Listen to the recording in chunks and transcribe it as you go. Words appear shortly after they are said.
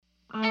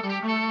From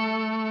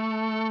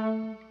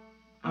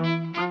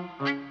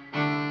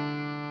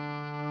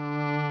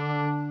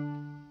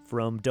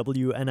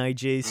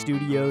WNIJ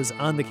Studios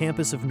on the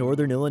campus of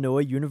Northern Illinois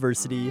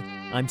University,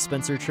 I'm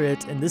Spencer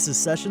Tritt, and this is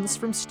Sessions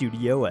from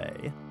Studio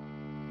A.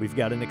 We've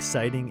got an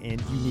exciting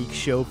and unique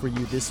show for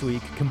you this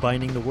week,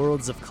 combining the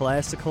worlds of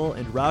classical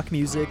and rock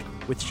music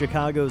with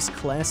Chicago's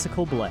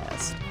Classical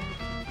Blast.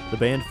 The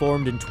band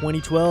formed in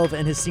 2012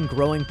 and has seen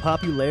growing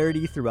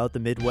popularity throughout the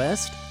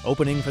Midwest,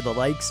 opening for the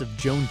likes of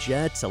Joan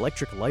Jett,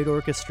 Electric Light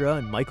Orchestra,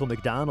 and Michael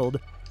McDonald.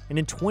 And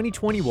in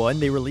 2021,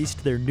 they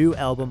released their new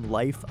album,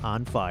 Life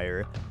on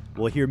Fire.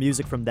 We'll hear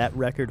music from that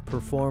record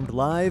performed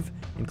live,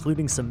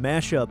 including some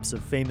mashups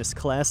of famous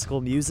classical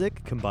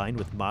music combined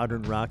with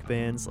modern rock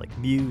bands like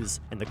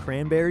Muse and the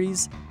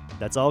Cranberries.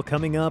 That's all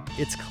coming up.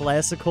 It's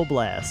Classical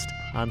Blast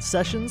on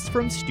Sessions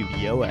from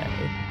Studio A.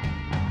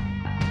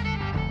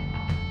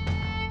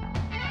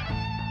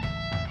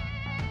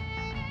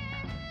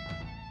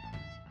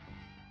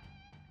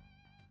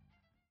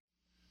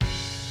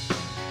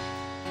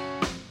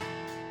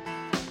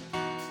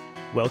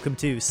 Welcome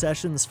to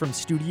Sessions from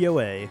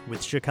Studio A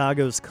with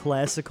Chicago's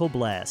Classical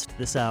Blast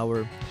this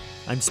hour.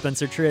 I'm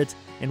Spencer Tritt,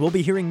 and we'll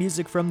be hearing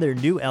music from their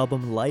new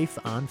album Life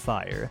on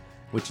Fire,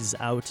 which is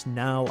out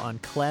now on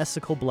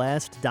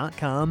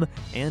classicalblast.com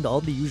and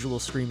all the usual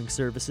streaming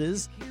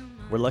services.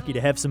 We're lucky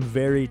to have some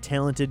very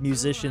talented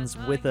musicians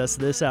with us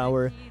this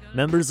hour.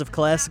 Members of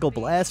Classical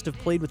Blast have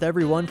played with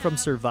everyone from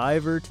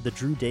Survivor to the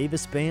Drew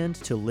Davis Band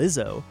to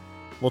Lizzo.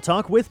 We'll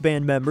talk with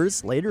band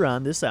members later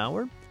on this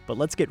hour. But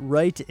let's get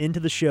right into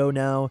the show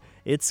now.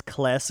 It's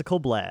Classical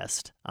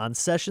Blast on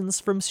Sessions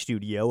from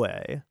Studio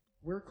A.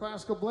 We're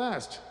Classical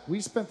Blast. We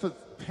spent the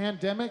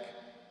pandemic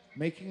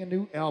making a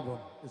new album.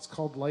 It's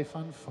called Life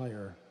on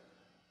Fire.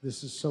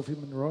 This is Sophie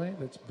Monroy.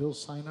 That's Bill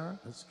Sinar.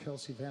 That's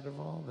Kelsey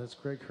Vanderval. That's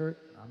Greg Hurt.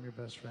 I'm your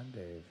best friend,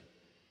 Dave.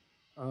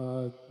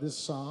 This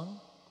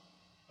song,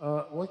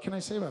 what can I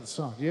say about the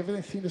song? Do you have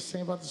anything to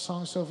say about the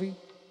song, Sophie?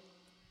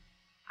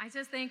 I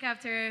just think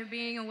after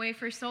being away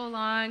for so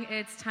long,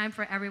 it's time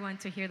for everyone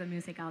to hear the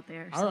music out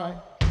there. All right.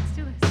 Let's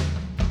do this.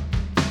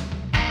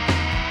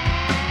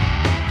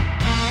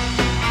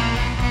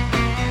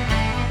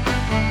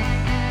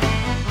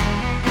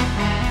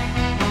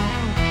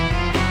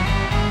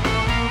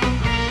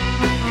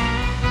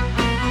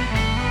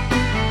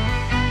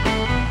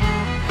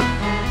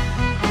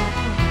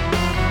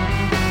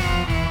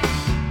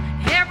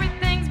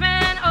 Everything's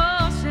been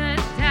all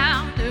shut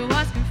down. There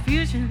was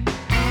confusion.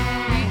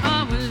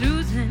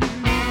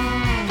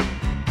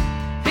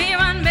 Fear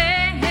and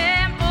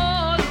mayhem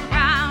all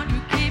around.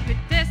 You keep it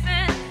distant.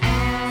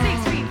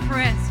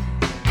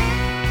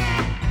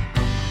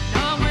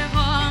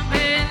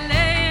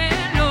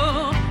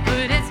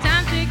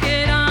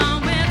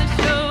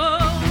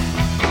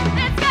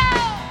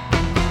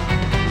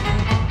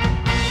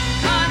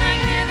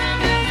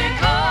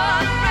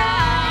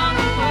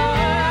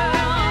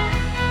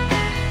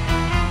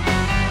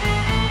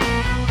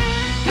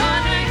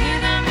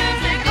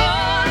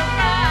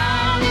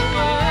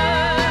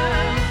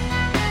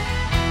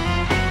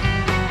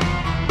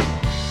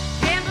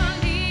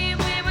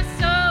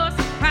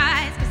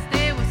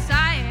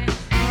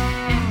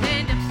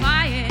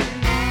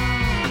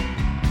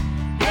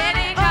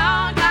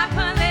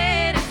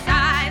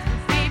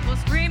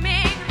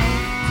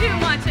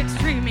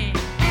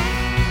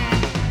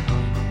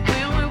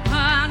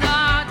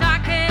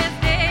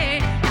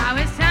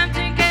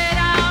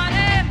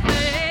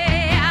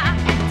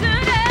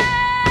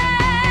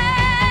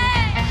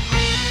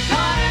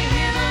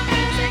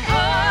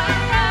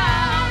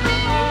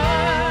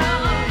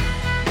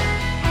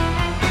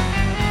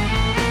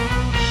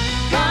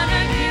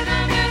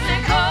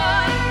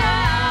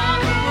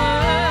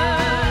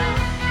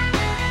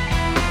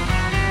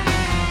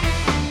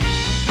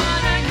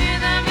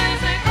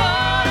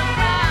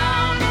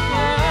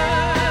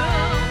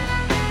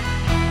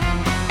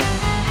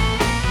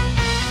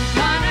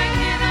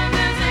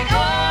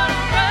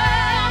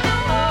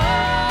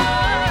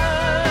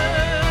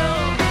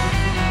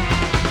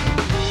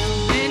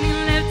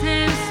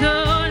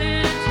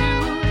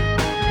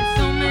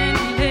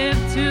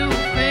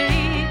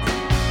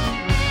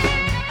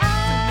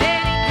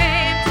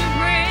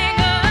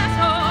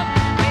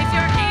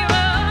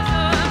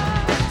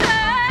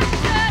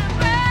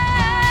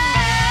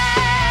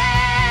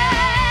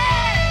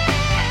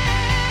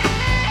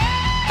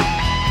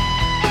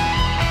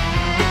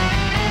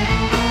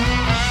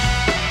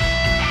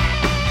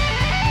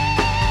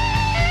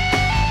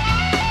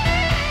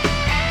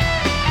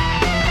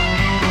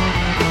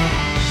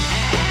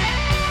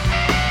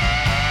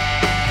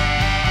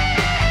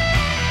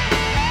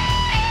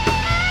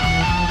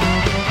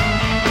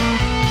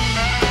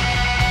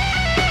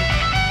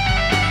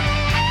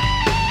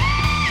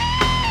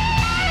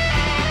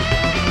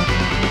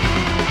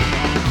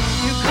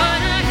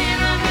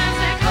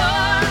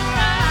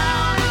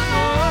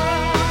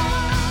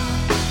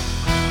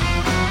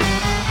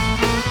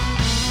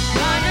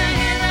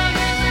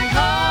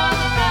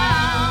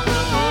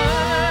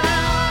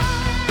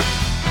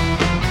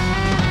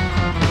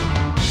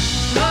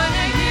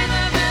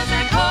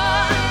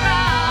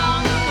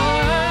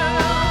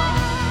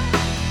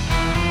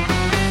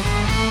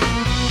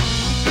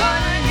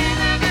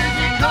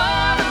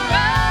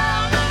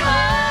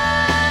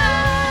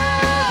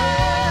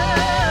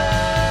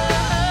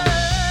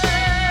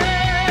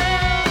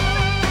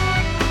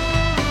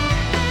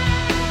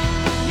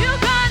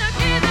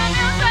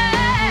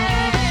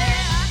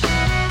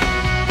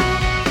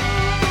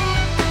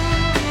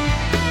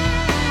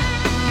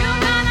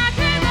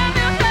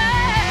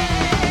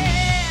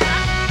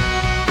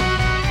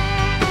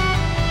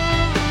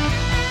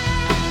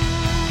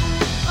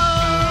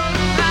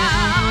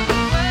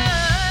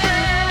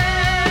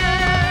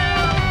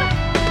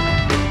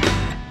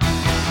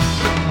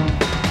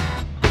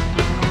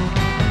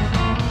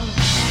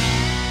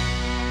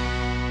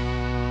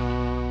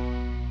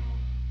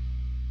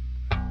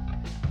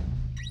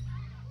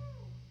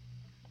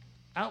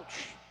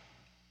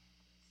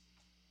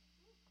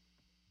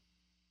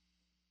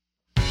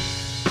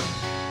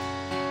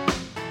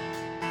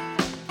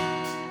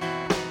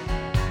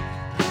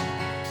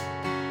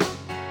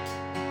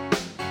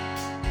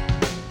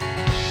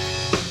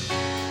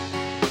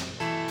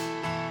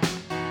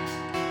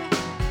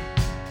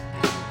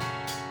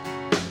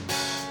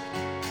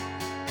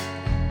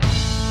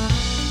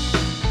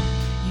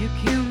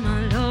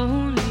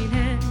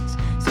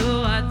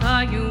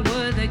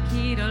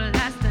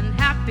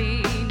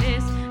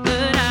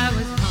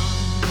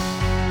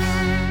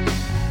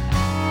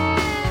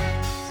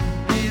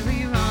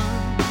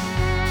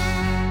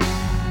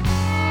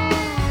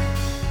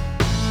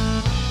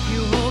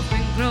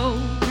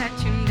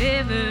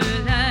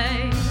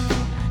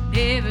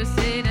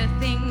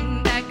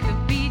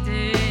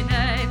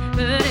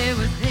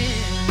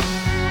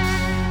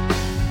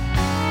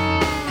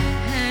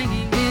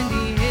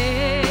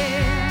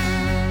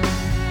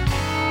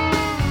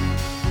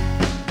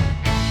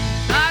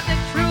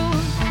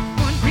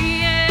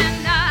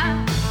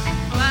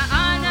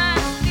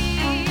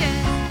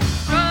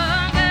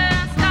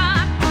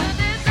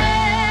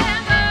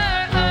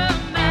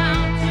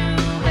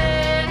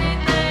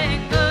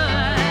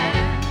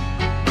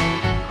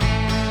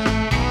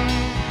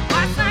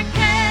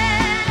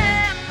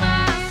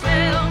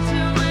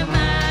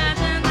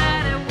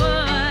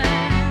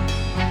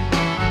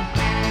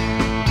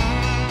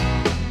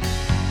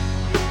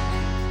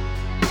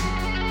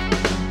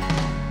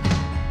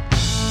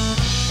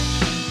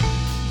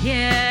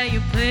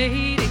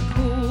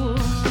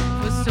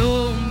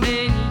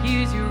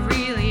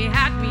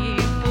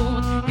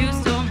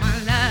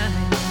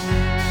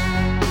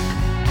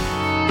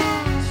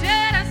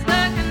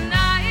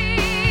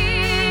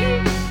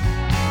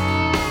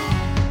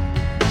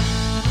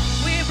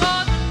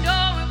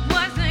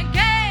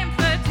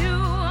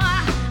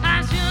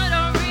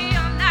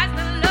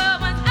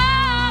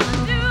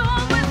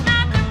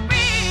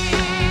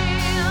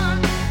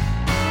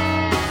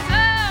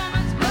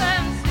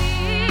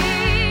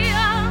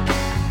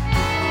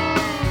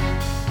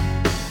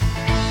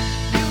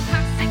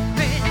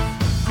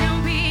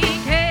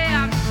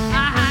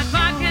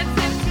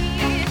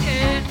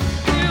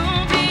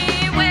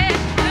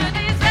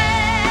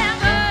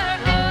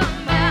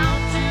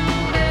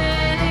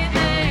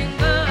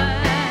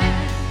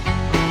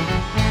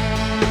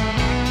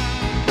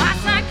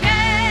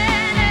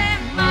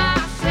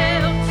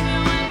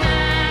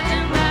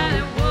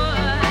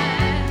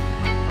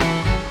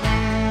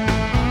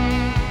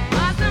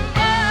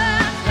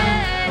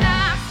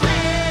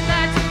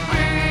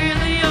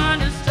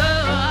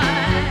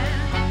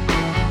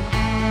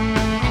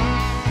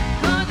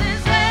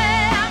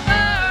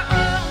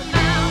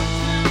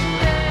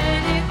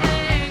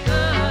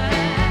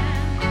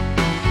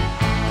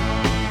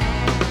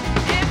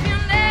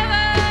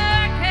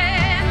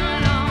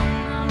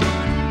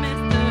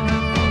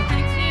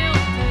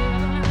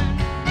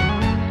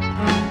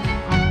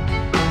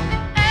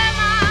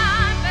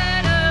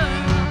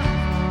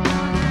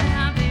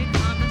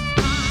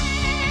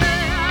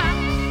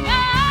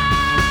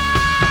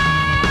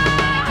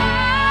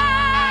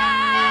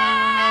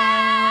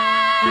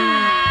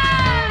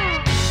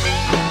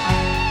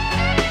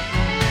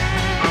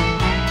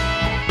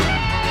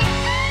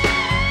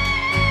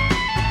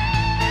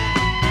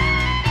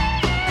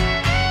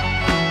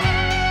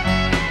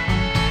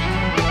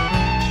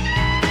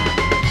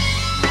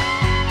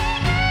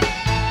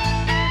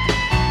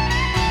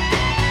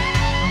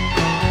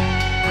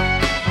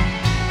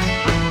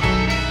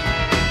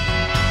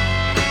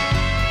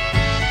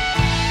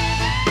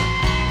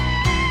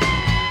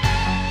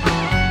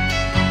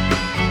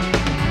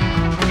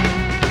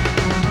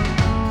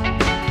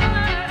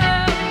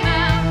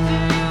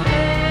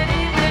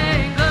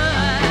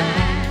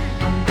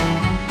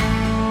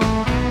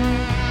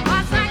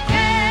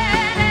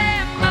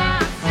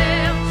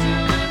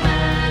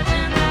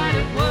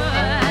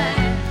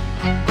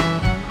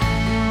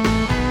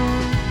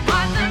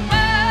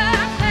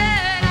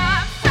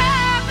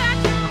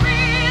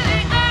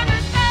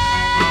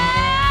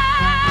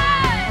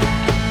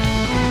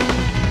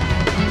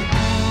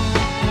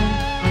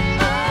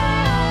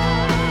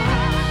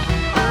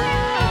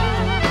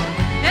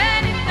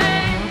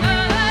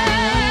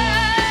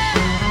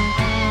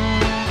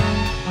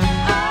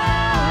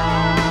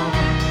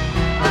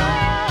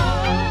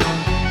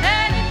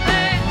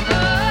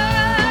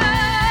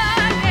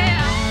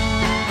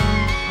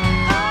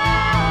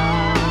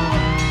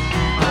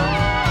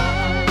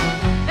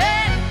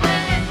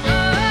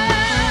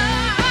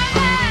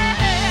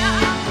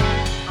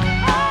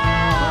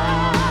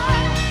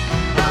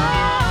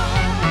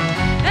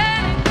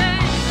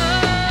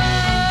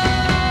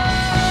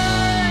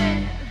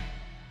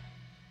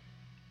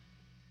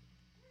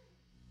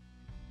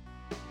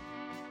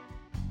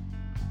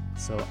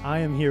 So I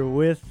am here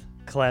with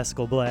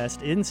Classical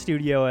Blast in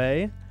Studio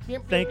A.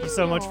 Thank you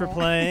so much for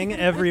playing,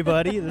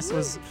 everybody. This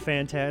was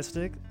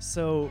fantastic.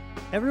 So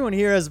everyone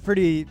here has a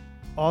pretty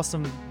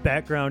awesome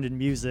background in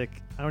music.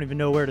 I don't even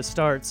know where to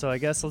start, so I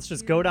guess let's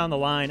just go down the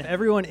line.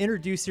 Everyone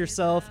introduce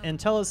yourself and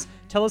tell us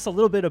a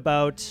little bit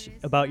about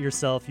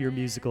yourself, your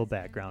musical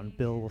background.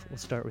 Bill, we'll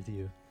start with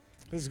you.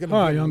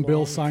 Hi, I'm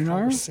Bill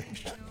Sinar.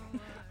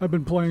 I've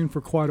been playing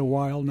for quite a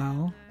while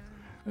now,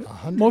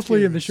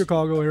 mostly in the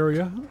Chicago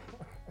area,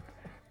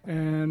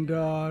 and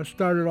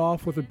started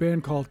off with a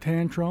band called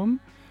Tantrum,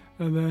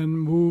 and then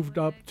moved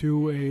up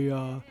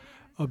to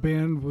a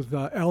band with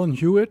Alan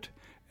Hewitt,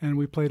 and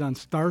we played on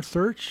Star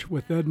Search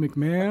with Ed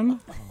McMahon.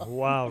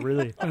 Wow,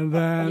 really? And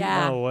then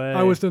No way.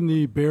 I was in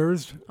the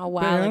Bears A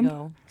while band,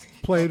 ago.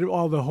 played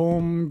all the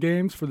home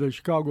games for the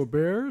Chicago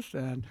Bears,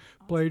 and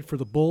played for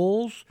the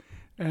Bulls.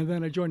 And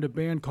then I joined a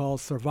band called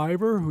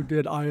Survivor, who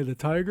did Eye of the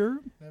Tiger.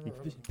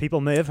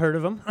 People may have heard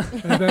of him.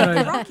 And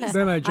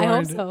then I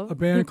joined so. a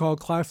band called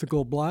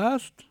Classical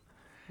Blast,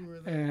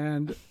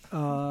 and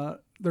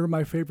they're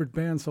my favorite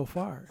band so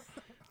far.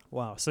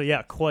 Wow. So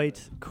yeah,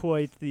 quite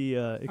the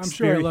experience. I'm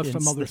sure I left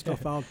some other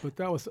stuff out, but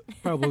that was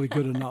probably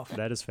good enough.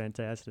 That is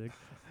fantastic.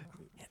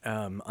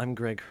 I'm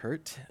Greg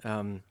Hurt.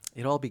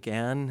 It all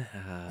began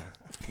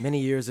many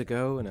years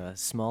ago in a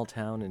small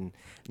town.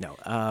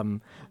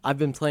 I've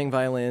been playing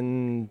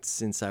violin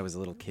since I was a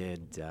little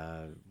kid.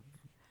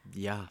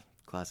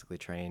 Classically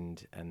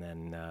trained, and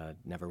then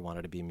never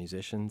wanted to be a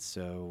musician.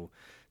 So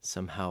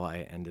somehow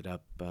I ended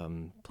up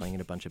playing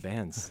in a bunch of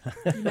bands.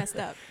 You messed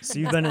up. So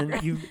you've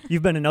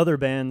been in other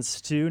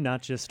bands too,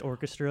 not just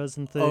orchestras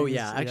and things. Oh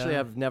yeah, actually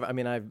I've never. I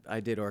mean, I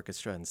did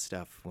orchestra and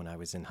stuff when I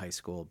was in high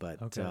school,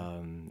 but Okay.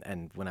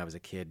 and when I was a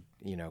kid,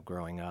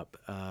 growing up,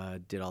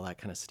 did all that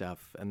kind of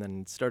stuff, and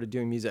then started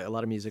doing music, a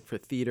lot of music for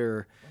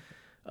theater.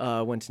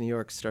 Went to New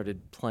York,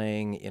 started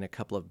playing in a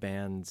couple of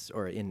bands,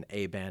 or in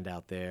a band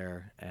out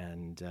there,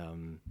 and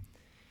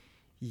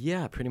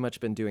pretty much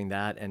been doing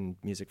that and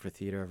music for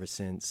theater ever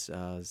since.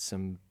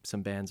 Some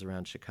bands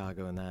around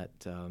Chicago and that.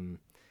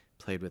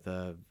 Played with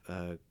a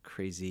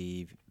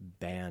crazy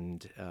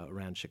band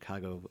around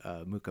Chicago,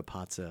 Muka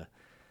Patsa.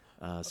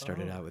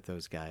 Started out with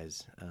those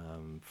guys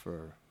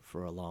for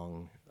a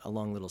long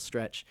little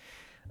stretch.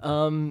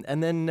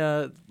 And then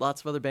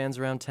lots of other bands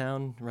around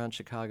town, around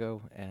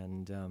Chicago,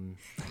 and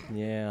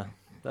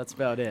that's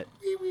about it.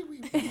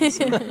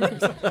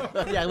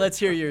 Yeah, let's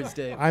hear yours,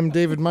 Dave. I'm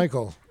David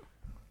Michael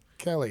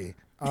Kelly.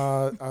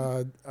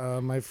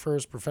 My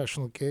first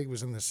professional gig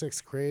was in the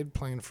 6th grade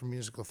playing for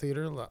musical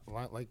theater, a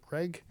lot like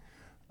Greg.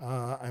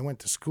 I went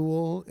to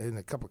school in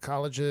a couple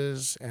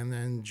colleges and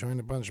then joined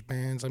a bunch of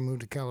bands. I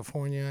moved to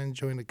California and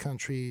joined a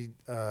country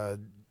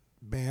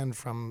band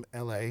from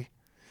L.A.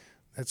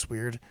 That's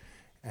weird.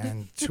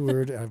 And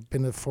toured. I've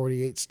been to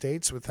 48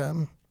 states with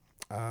them.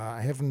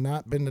 I have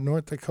not been to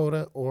North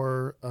Dakota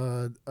or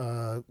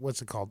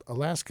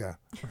Alaska.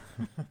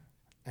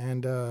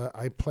 And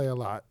I play a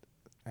lot,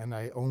 and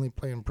I only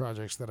play in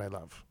projects that I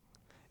love.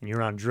 And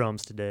you're on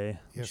drums today.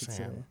 Yes,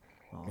 I am.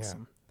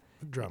 Awesome.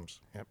 Yeah.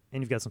 Drums. Yep.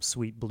 And you've got some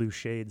sweet blue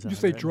shades. Did on you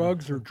say right now.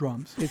 drugs or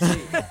drums?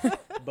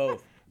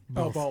 Both.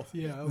 Oh, both.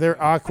 Yeah. Okay. They're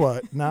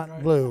aqua,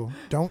 not blue.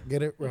 Don't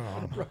get it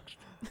wrong.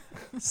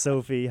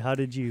 Sophie, how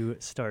did you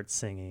start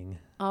singing?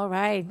 All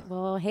right.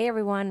 Well, hey,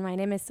 everyone. My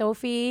name is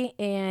Sophie,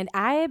 and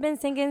I have been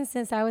singing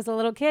since I was a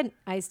little kid.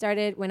 I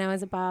started when I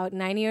was about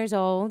 9 years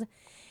old.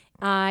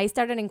 I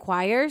started in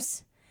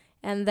choirs,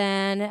 and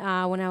then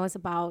when I was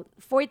about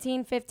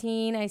 14,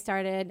 15, I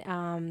started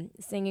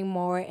singing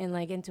more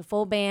into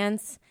full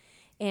bands.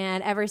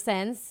 And ever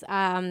since,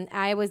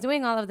 I was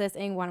doing all of this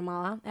in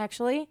Guatemala,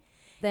 actually.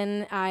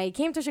 Then I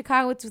came to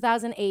Chicago in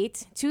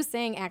 2008 to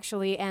sing,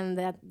 actually,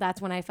 and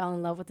that's when I fell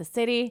in love with the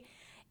city.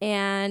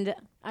 And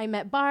I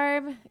met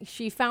Barb.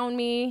 She found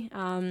me,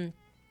 and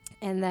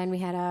then we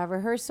had a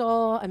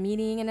rehearsal, a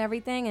meeting, and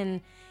everything. And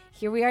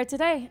here we are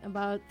today,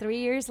 about 3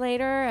 years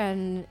later.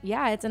 And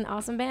yeah, it's an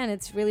awesome band.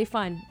 It's really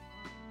fun.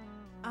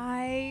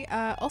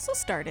 I also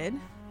started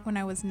when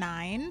I was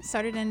 9.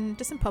 Started in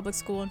public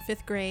school in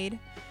 5th grade.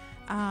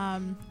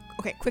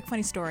 Okay, quick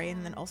funny story,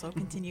 and then also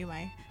continue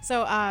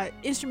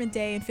instrument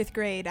day in 5th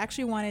grade. I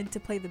actually wanted to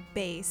play the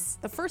bass.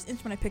 The first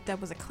instrument I picked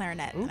up was a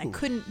clarinet, and I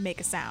couldn't make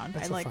a sound.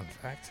 That's a fun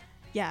fact.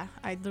 Yeah,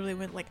 I literally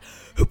went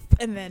hoop,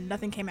 and then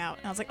nothing came out.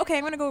 And I was like, okay,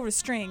 I'm gonna go over to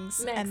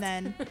strings. Next. And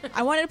then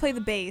I wanted to play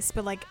the bass,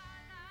 but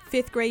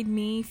 5th grade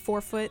me, 4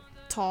 foot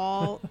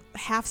tall,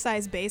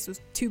 half-size bass was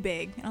too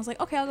big. And I was like,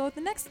 okay, I'll go with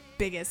the next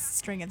biggest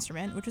string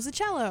instrument, which was a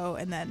cello.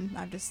 And then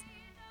I've just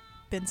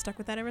been stuck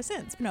with that ever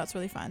since. But no, it's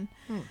really fun.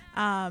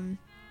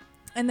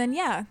 And then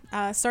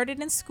started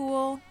in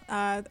school.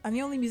 I'm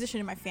the only musician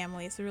in my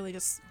family, so it really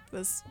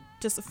was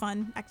just a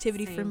fun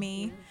activity for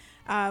me.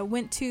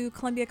 Went to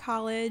Columbia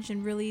College,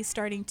 and really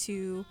starting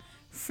to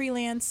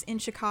freelance in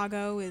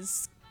Chicago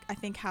is, I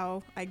think,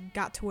 how I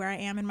got to where I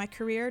am in my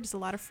career. Just a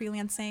lot of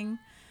freelancing,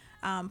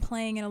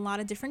 playing in a lot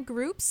of different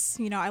groups.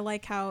 I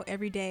like how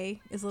every day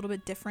is a little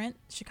bit different.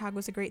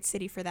 Chicago's a great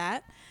city for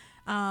that.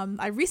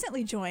 I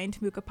recently joined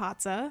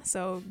Mukapatsa,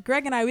 so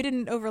Greg and I, we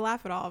didn't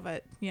overlap at all,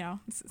 but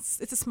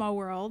it's a small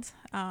world.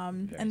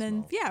 And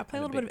then small. play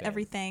a And a little bit big of band.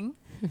 everything.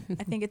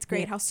 I think it's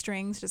great how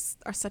strings just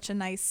are such a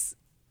nice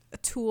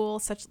tool,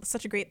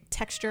 such a great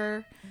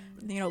texture,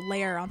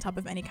 layer on top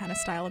of any kind of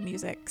style of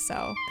music.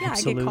 So yeah,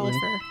 I get called Absolutely.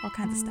 for all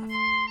kinds of stuff.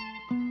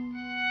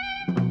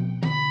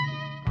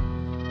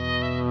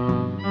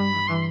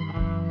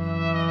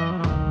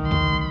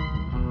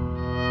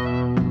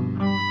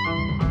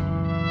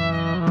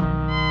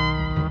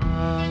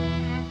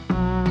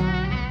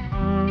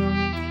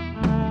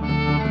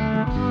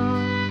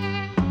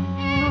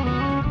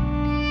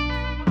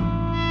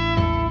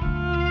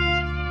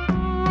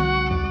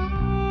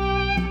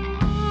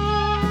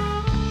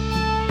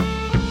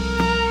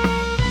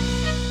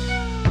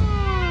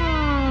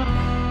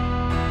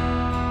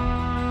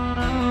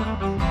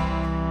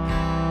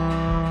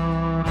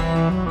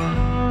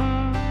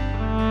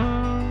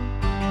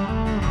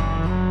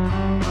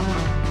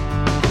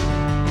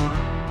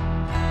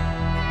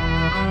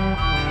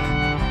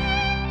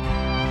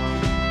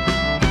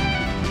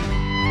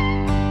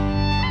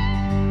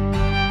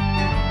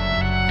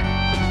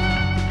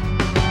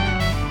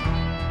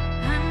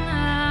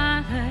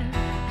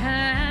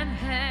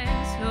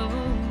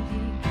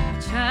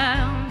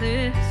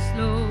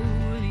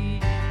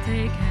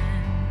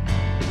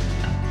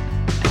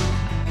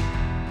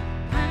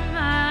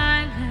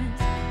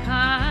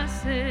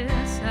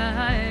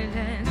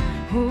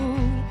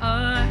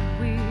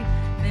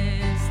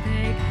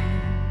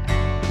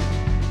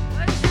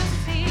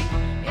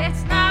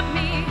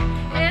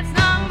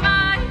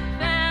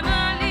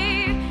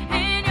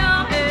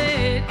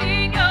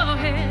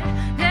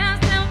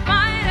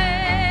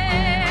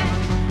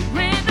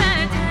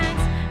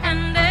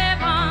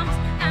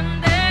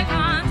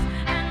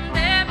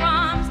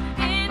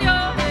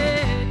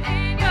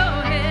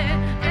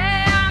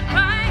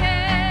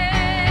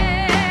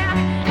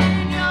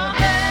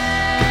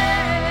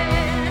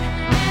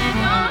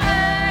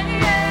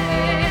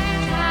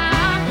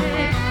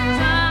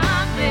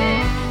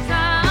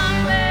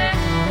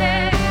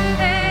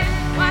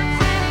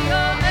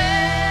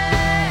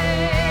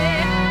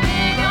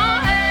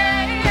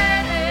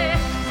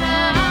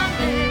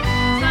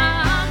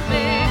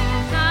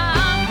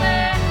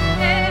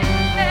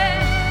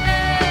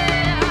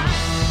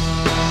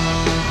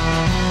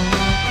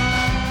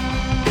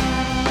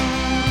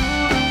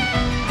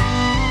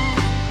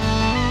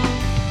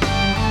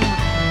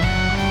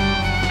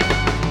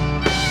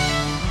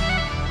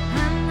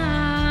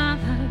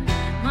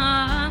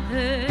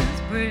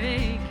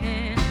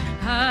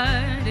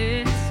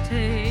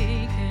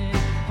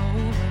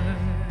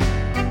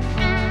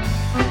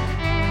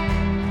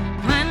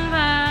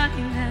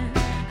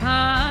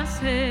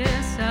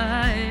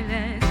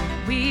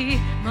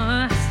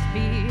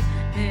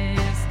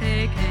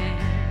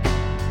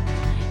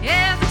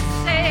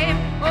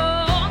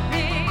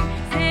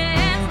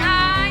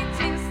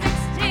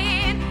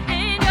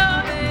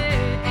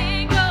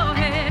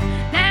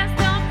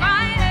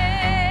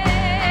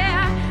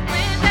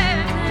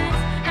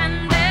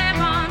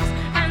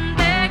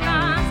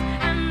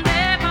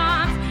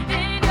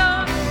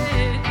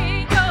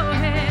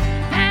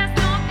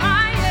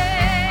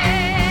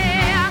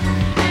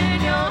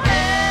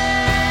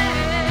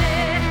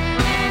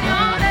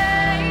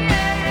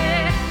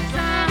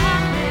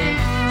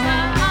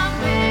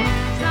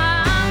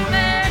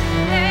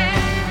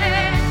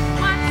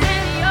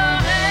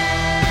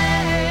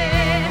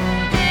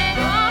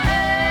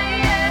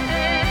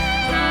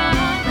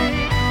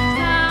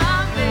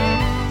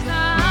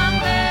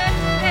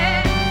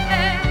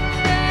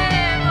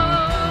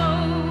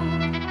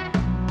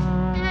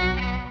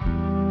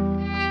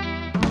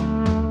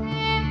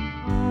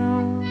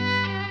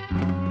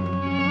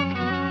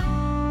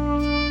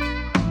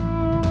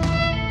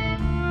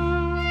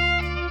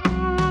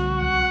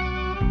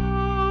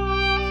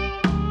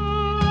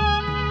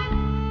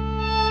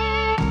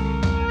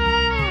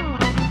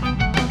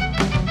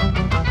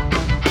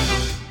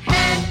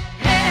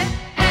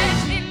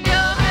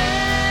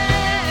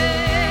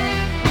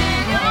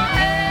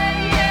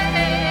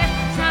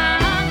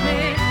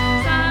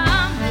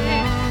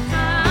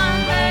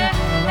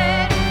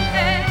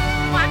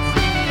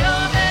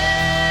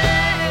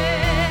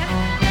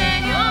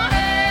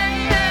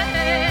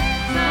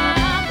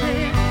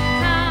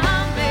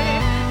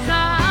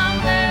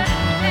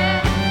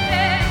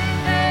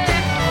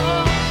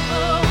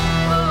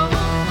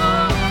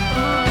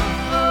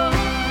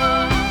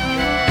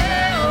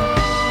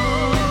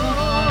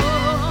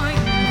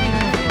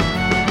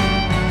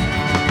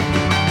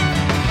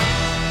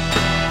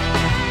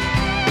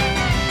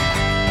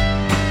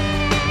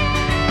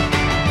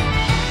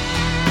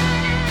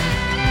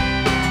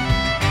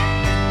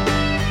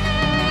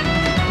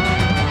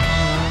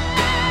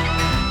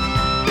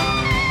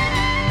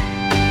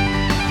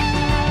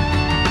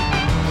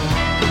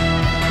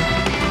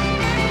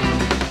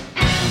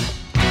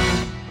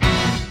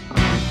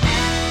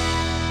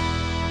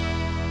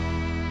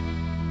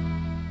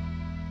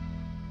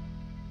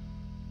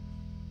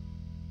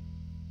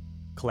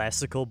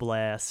 Classical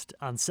Blast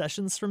on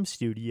Sessions from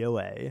Studio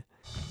A.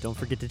 Don't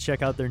forget to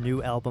check out their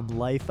new album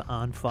Life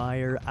on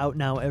Fire, out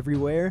now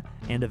everywhere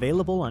and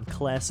available on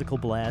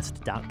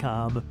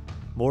classicalblast.com.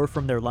 More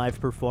from their live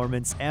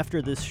performance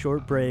after this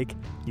short break.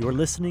 You're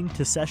listening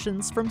to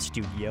Sessions from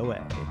Studio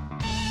A.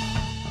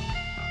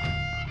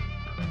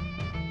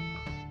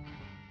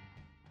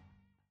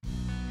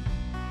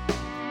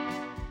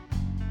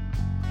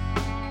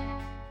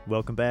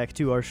 Welcome back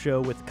to our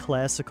show with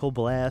Classical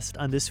Blast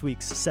on this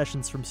week's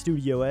Sessions from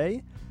Studio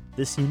A.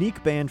 This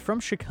unique band from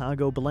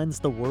Chicago blends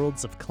the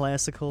worlds of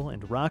classical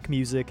and rock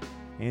music,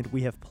 and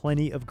we have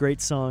plenty of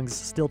great songs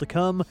still to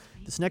come.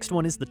 This next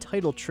one is the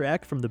title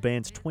track from the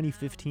band's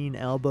 2015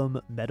 album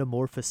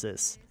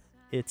Metamorphosis.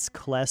 It's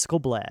Classical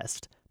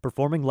Blast,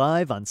 performing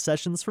live on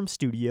Sessions from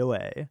Studio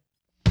A.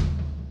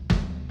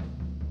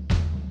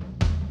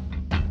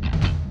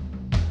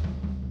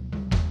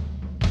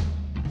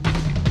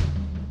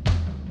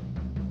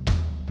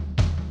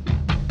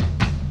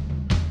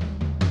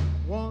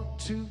 One,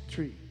 two,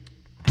 three.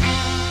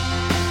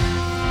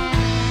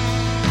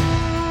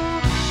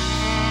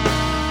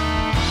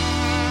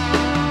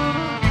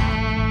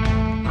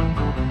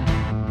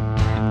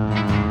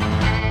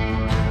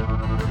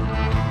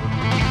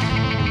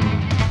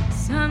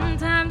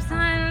 Sometimes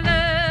I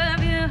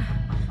love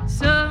you,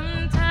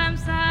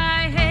 sometimes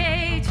I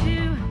hate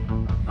you,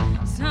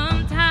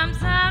 sometimes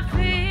I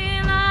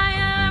feel I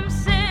am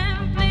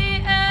simply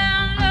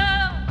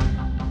alone.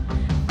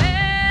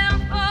 Fell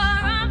for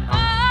a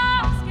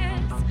false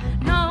kiss,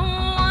 no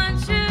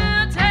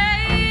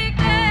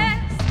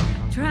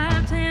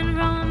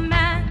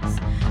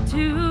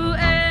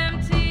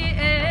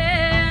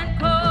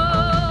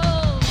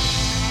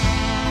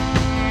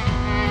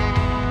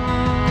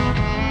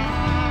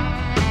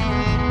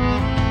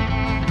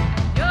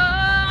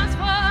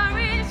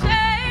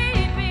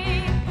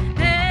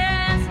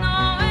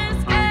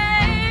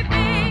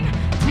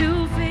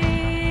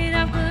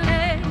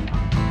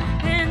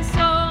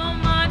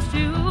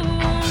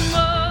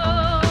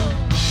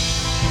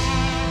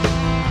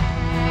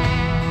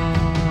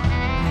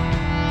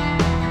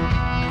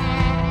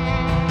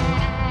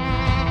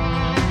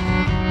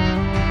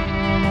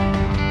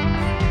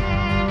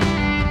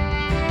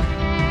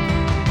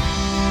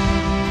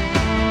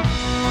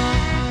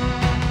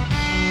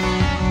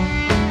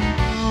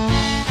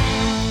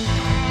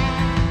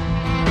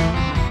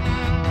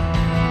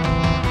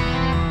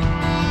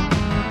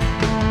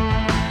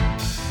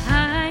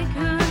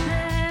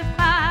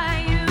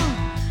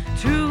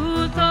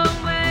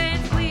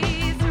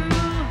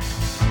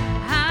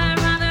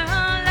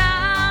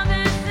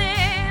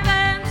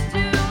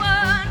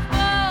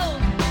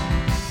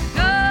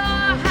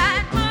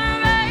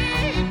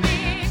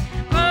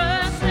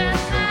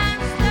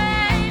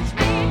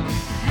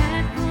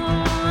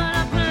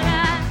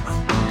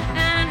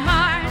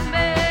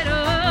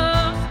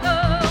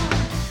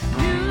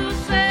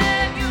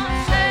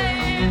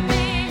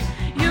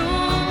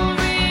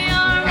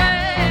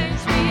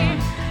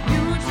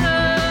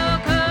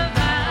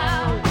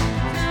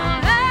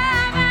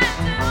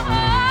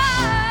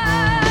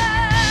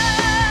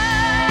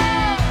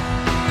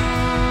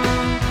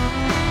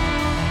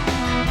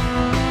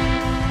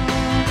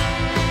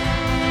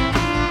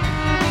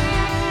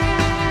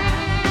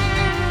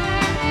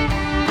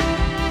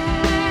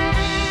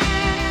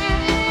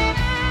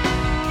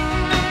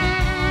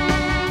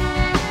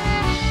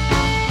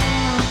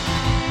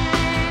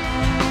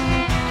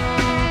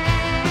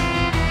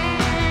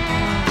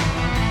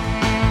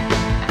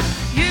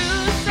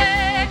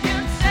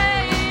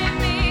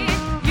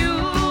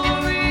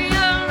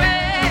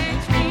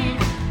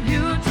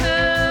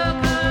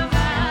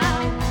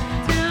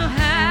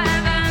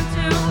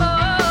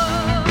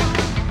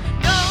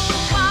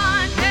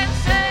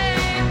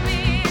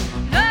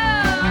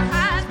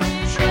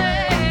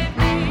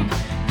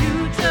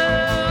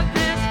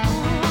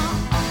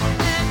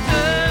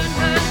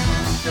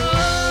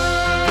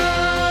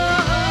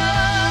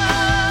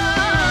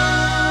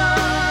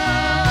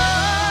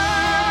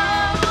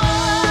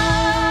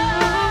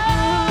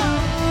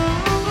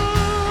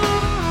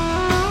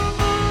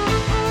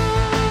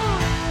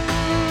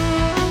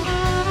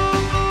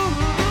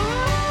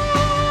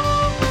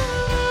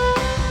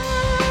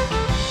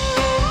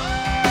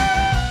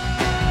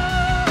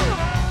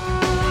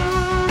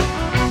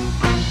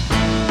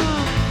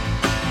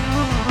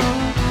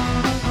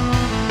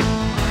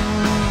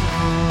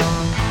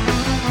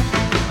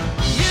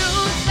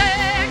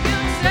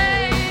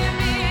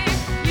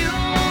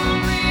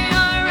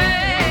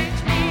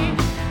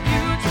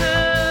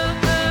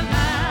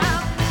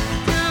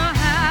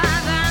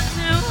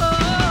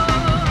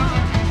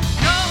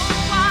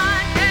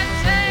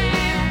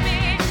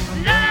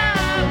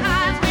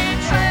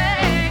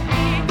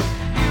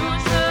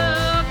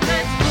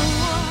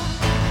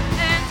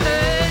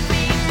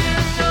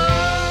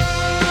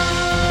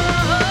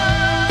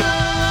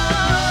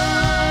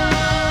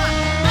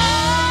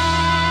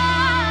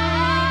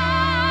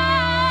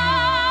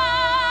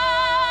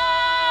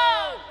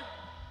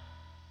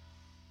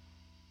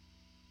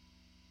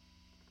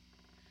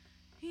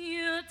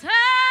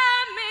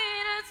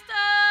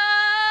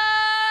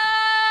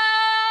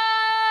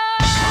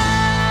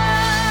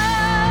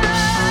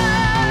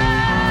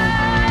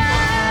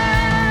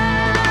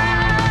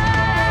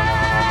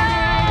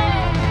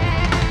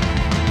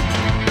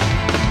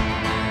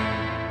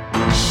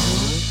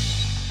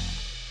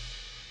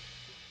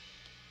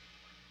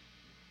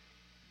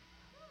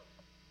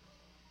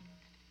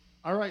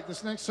All right,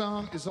 this next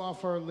song is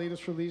off our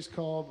latest release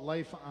called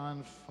Life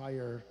on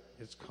Fire.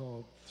 It's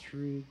called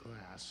Through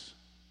Glass.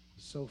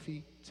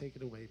 Sophie, take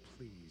it away,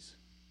 please.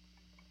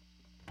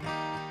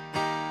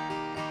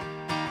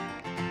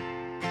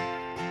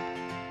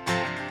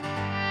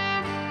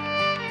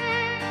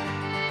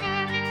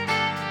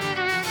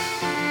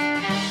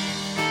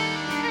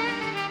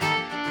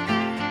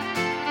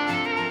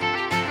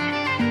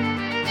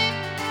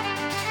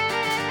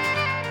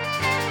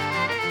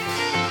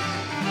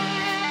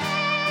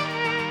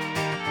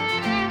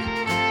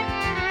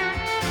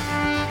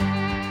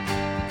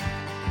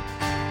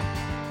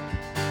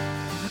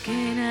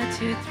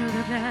 Through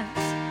the glass,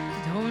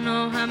 don't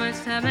know how much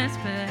time has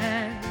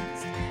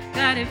passed.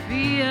 God, it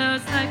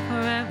feels like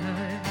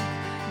forever.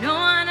 No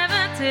one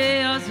ever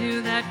tells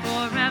you that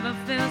forever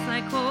feels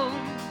like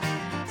home.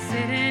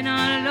 Sitting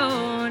all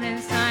alone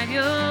inside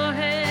your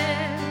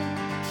head.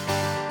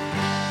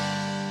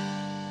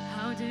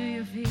 How do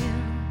you feel?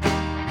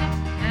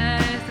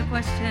 That is the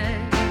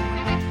question.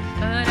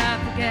 But I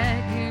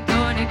forget you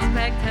don't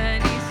expect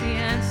an easy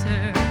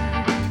answer.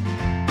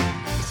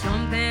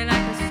 Something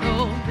like a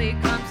soul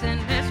becomes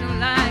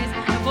initialized,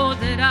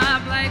 folded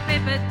up like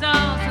paper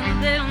dolls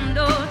and little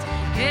notes.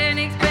 Can't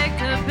expect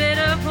a bit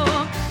of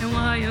hope. And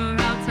while you're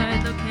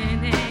outside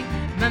looking in,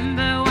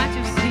 remember what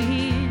you've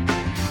seen.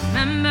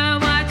 Remember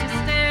what you're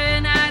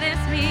staring at,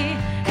 it's me.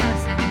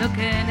 'Cause I'm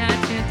looking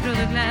at you through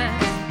the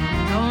glass.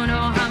 Don't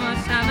know how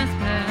much time has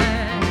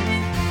passed.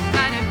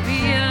 God, it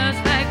feels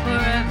like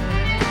forever.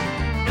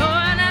 No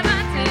one ever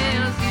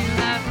tells you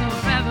that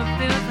forever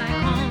feels like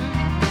home.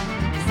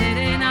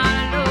 Sitting all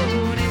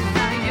alone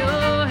inside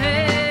your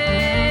head.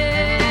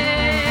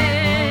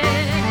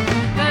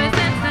 'Cause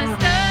it's the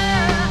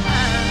stars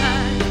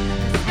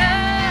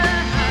that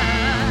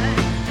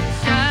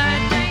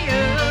shine for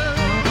you.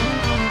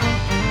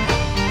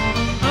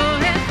 Oh,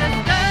 it's the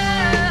stars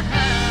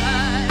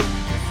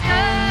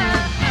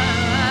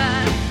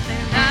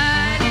that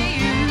light in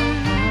you.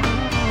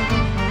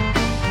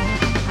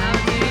 How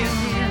do you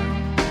feel?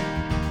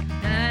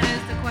 That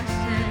is the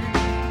question.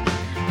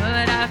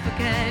 But I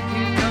forget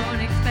you don't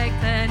expect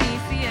an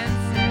easy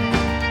answer.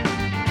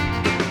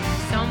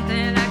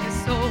 Something like a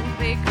soul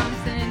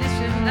becomes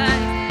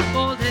initialized,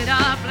 folded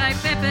up like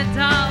paper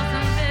dolls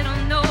and little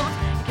notes.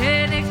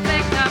 Can't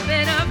expect a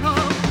bit of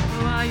hope.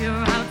 While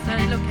you're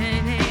outside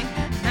looking in,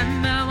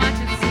 remember what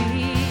you've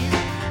seen.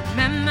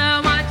 Remember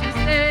what you're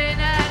staring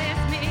at,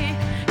 it's me.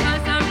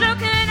 'Cause I'm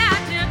looking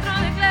at you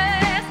through the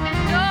glass.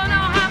 Don't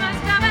know how much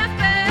time has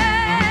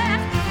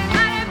passed.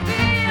 And it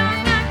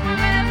feels like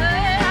forever.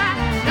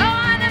 No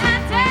one ever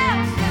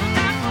tells you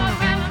that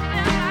forever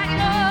feels like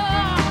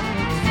home.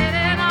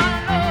 Sitting all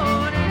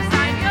alone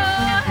inside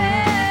your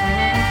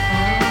head.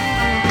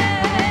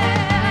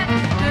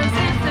 'Cause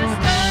it's the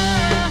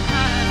stars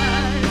they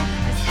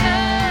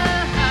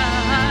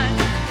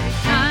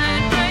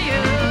shine for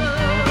you.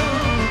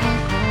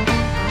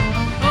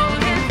 Oh,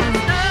 it's the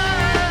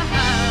stars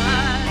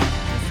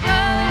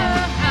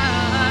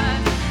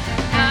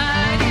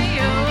guiding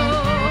you.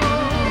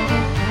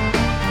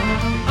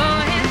 Oh,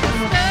 it's the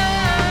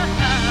stars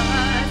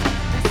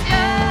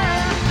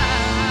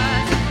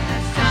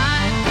that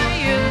shine for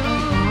you.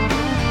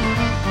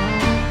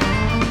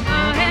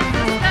 Oh, it's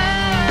the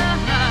stars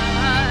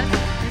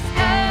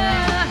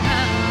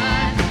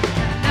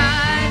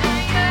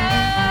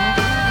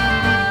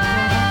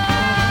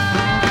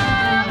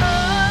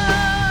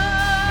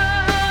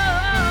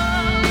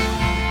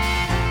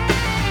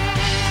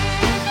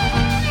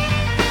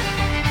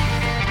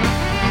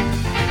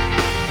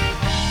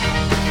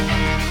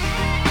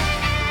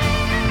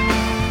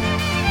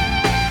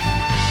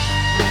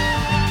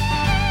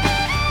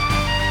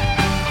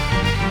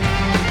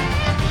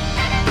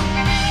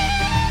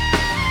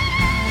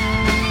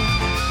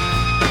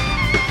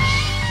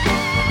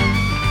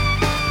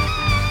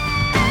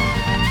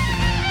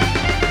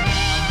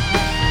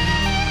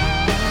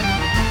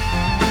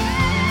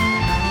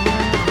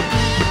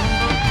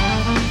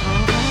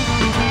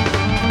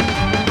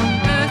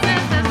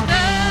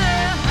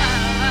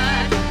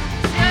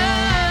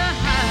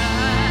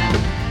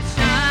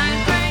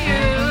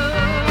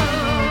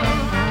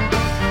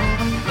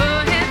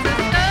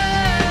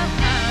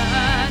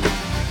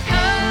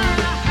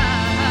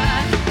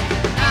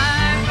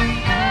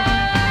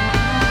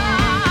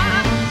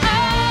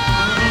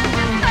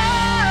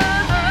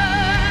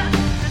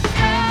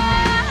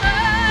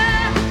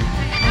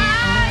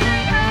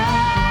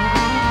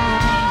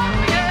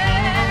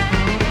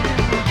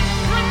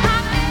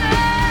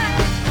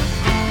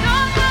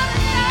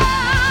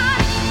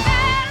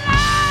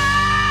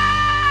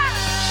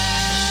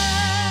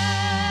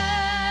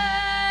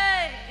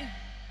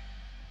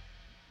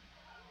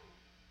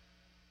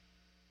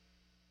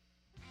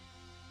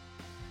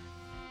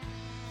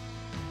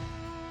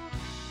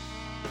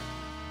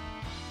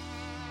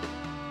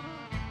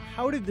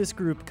How did this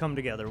group come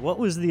together? What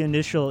was the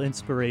initial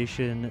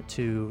inspiration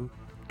to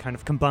kind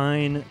of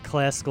combine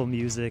classical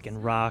music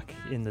and rock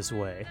in this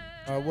way?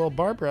 Well,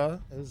 Barbara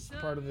is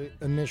part of the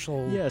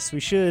initial. Yes,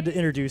 we should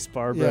introduce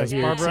Barbara Yes,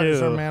 here Barbara too.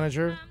 is our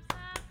manager.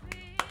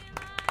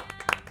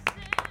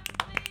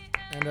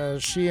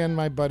 And she and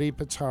my buddy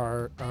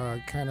Pitar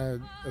kind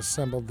of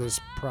assembled this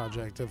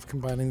project of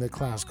combining the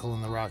classical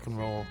and the rock and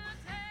roll.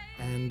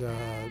 And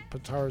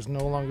Pitar is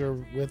no longer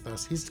with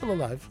us. He's still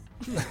alive.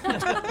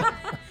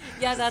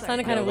 Yeah, that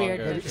sounded kind of weird.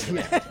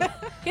 longer.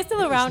 He's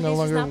still around. He's no He's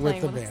just longer not with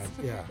playing the with us.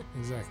 band. Yeah,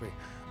 exactly.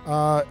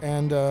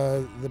 And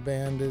the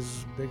band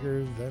is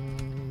bigger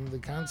than the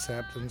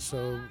concept, and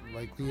so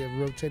like we have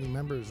rotating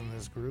members in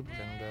this group,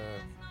 and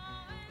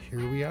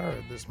here we are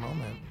at this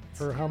moment.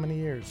 For how many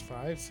years?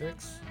 5,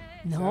 6,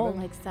 No,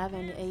 7? like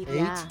 7, 8. 8?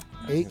 Yeah.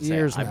 8 Say,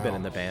 years now. I've been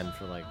in the band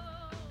for like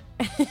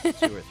 2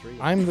 or 3.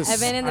 I've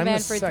been in the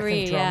band for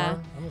 3, yeah.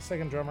 I'm the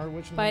second drummer.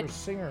 Which But number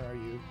singer are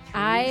you? 3,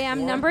 I am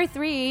 4? number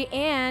 3,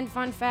 and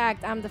fun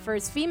fact, I'm the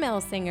first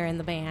female singer in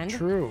the band.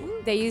 True.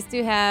 They used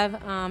to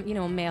have,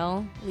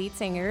 male lead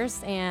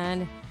singers,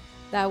 and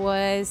that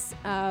was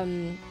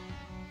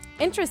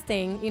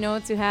interesting,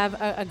 to have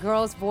a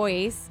girl's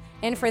voice,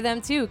 and for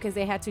them too, because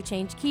they had to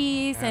change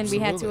keys, and we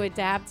had to Absolutely.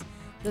 adapt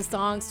the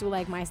songs to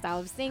like my style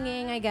of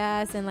singing, I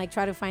guess, and like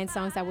try to find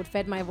songs that would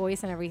fit my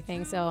voice and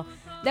everything. So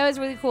that was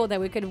really cool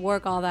that we could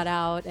work all that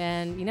out,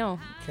 and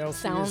Kelsey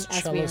sound is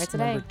as we are cellist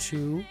today. number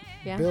 2.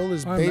 Yeah. Bill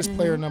is I'm bass the-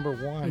 player number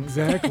 1.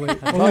 Exactly. Only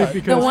But-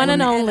 because The one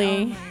and when,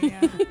 only. Yeah.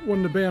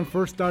 when the band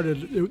first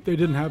started, they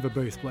didn't have a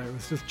bass player. It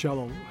was just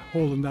cello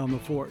holding down the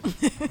fort.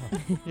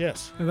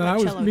 Yes. And then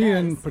Like cello me does.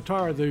 and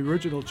Pitar, the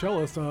original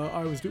cellist,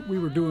 we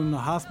were doing the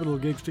hospital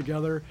gigs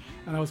together,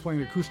 and I was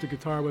playing acoustic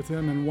guitar with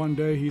him. And one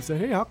day he said,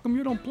 "Hey, how come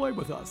you don't play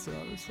with us?"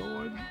 So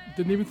I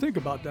didn't even think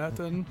about that.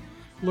 And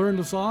learned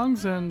the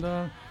songs and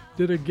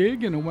did a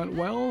gig, and it went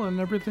well, and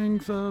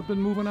everything's been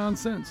moving on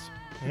since.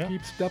 Yeah.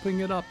 Keep stepping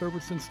it up ever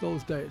since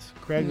those days.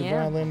 Craig, Yeah.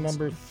 violin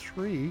number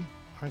 3,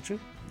 aren't you?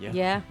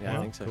 Yeah. I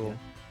think so. Cool.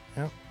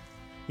 Yeah.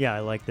 Yeah,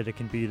 I like that it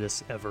can be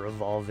this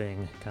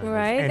ever-evolving kind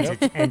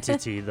Right. of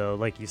entity, though,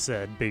 like you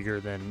said, bigger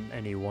than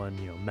any one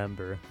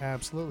member.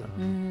 Absolutely.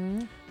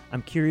 Mm-hmm.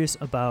 I'm curious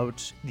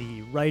about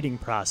the writing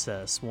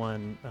process,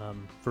 one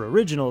for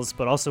originals,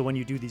 but also when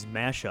you do these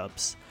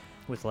mashups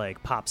with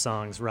like pop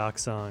songs, rock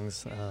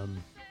songs.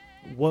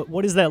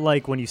 What is that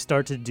like when you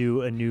start to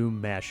do a new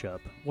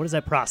mashup? What does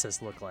that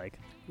process look like?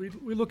 We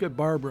look at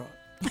Barbara.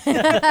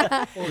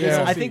 Yeah.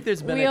 I think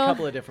there's been a We'll-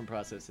 couple of different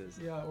processes.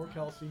 Yeah, or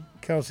Kelsey.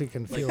 Kelsey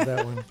can feel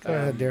that one. Go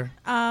ahead, dear.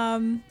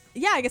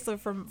 Yeah, I guess so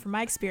from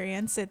my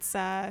experience, it's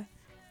I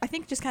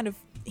think just kind of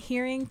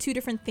hearing 2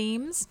 different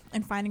themes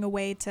and finding a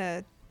way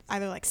to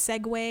either like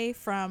segue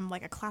from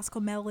like a classical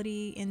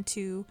melody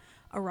into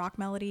a rock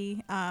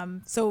melody.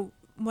 So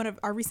one of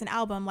our recent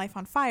album, Life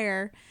on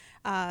Fire,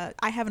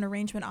 I have an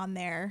arrangement on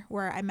there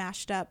where I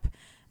mashed up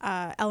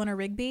Eleanor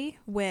Rigby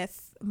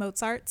with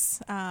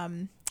Mozart's.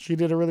 She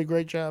did a really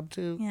great job,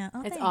 too. Yeah, oh,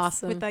 It's thanks.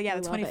 awesome. With the I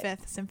love it.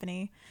 25th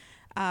Symphony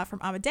from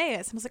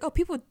Amadeus, and I was like, oh,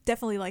 people would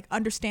definitely like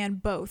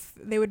understand both.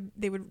 They would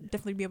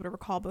definitely be able to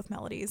recall both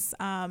melodies.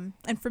 And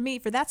for me,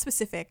 for that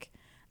specific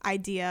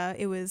idea,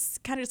 it was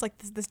kind of just like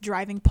this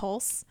driving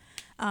pulse.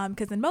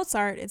 Because in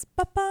Mozart, it's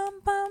ba bum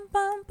bum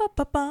bum ba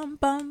ba bum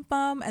bum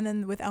bum, and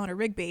then with Eleanor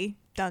Rigby,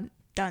 dun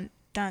dun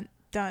dun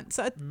dun.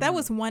 So that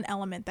was one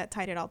element that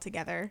tied it all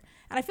together.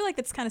 And I feel like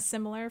it's kind of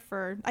similar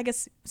for, I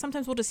guess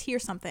sometimes we'll just hear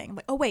something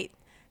like, oh wait,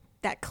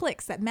 that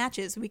clicks, that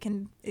matches. It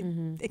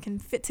can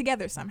fit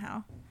together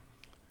somehow.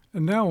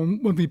 And now,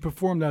 when we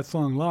perform that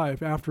song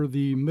live, after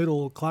the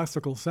middle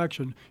classical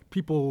section,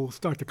 people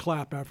start to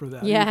clap after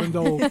that. Yeah. Even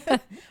though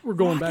we're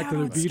going back to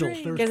the out Beatles.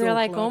 strings. They're Because still they're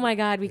like, oh clapping. my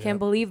God, we can't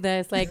believe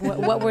this. Like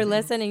what we're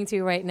listening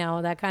to right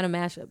now, that kind of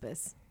mashup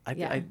is.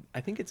 I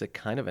think it's a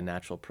kind of a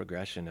natural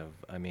progression of,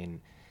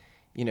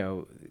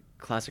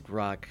 classic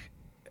rock.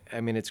 I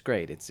mean, it's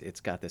great.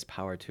 It's got this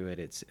power to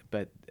it.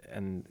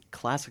 And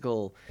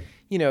classical,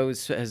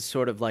 has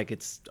sort of like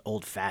it's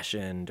old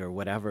fashioned or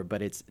whatever,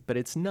 but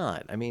it's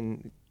not. I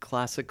mean,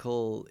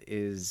 classical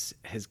has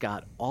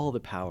got all the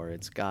power.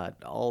 It's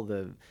got all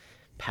the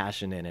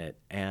passion in it.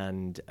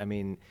 And I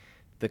mean,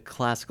 the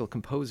classical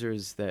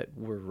composers that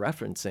we're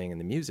referencing in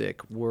the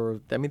music they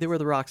were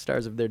the rock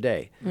stars of their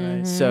day.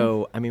 Mm-hmm.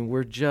 So, I mean,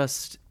 we're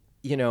just,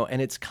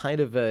 and it's kind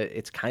of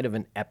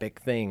an epic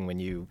thing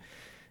when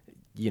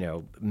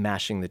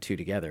mashing the two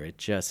together.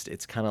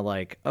 It's kind of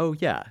like, oh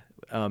yeah.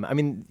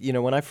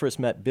 When I first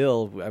met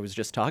Bill, I was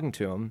just talking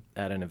to him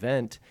at an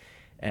event,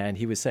 and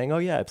he was saying, oh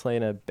yeah, I play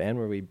in a band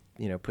where we,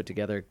 put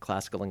together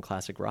classical and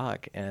classic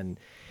rock. And,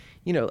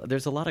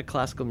 there's a lot of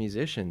classical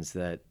musicians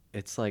that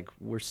it's like,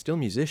 we're still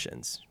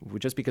musicians.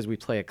 Just because we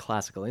play a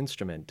classical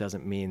instrument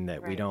doesn't mean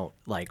that we don't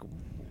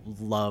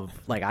love,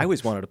 I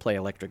always wanted to play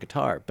electric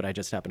guitar, but I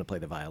just happened to play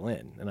the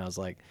violin. And I was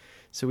like,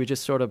 so we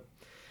just sort of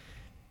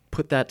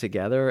put that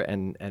together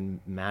and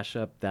mash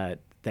up the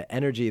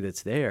energy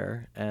that's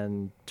there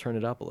and turn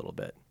it up a little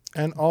bit.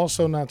 And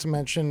also, not to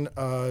mention,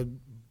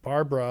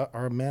 Barbara,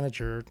 our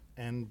manager,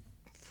 and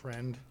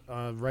friend,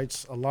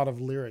 writes a lot of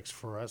lyrics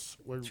for us.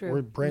 We're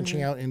True.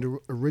 branching out into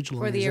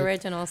original For the music.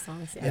 original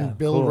songs, yeah. And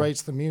Bill Cool.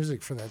 writes the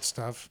music for that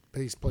stuff,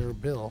 bass player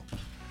Bill.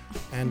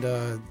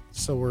 And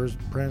so we're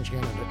branching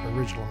out into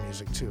original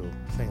music too,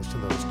 thanks to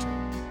those two.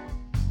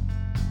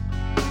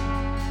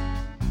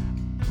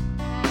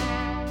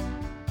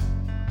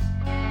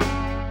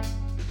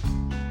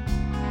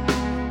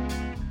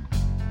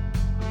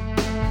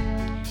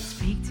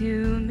 Speak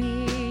to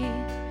me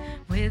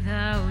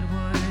without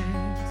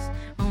words.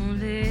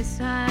 Only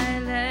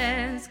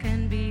silence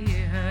can be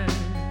heard.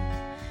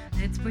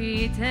 Let's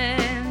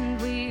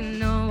pretend we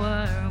know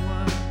our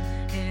world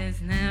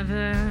is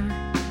never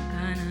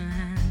gonna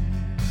end.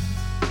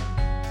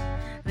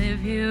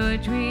 Live your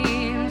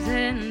dreams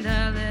and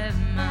I'll live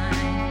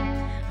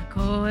mine. A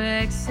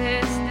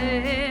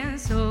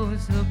coexistence so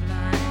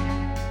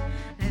sublime.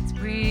 Let's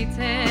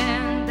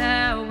pretend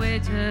that we're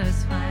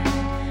just fine.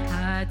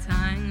 Our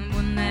time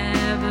will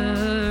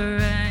never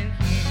end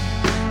here.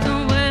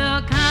 So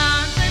we'll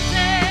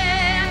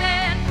concentrate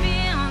and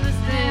feel the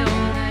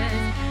stillness.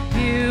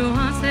 View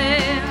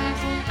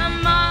ourselves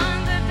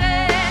among the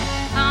dead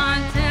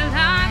until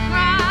our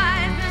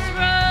cries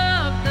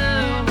disrupt the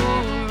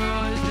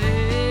horrors there.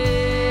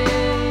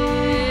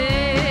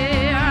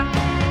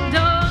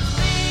 Don't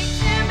speak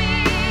to me,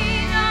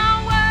 no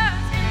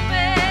words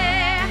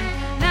convey.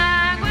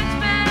 Language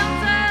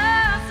fails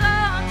us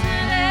all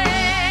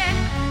today.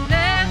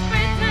 Let's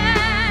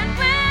pretend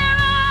we're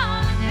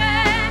all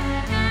okay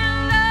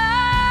and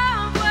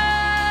love will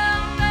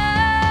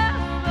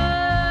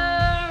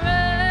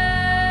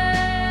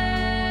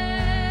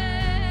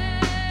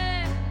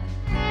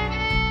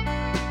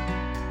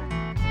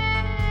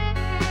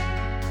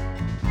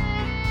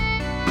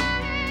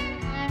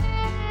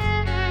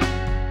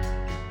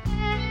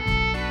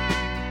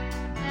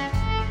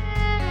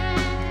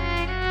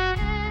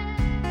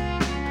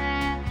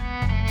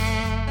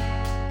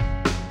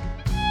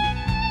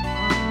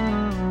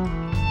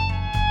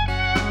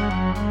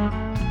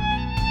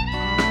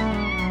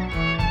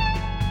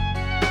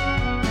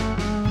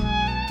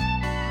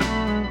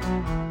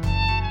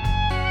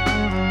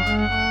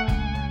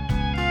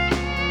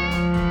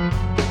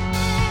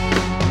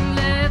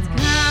Let's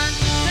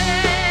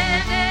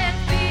concentrate and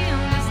feel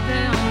the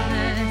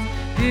stillness.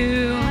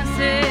 View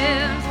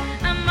ourselves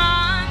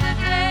among the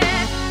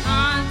dead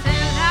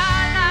until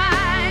our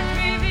lives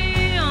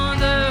reveal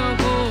the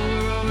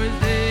horrors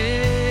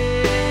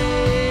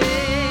there.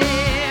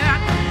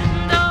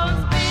 Don't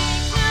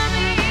speak to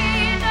me,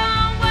 no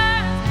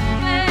words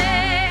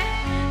convey.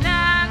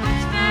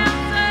 Language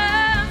fails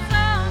us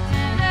all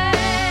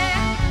today.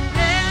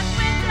 Let's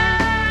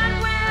pretend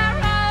we're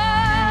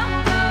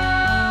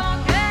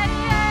all okay.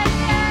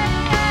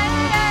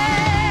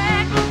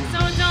 So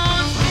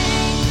don't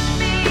speak to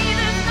me,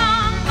 there's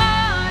not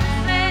much to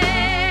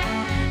say.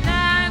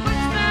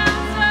 Language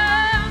fails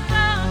us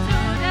all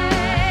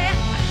today.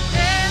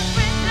 Let's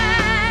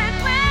pretend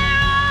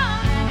we're all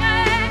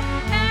okay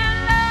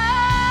and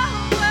love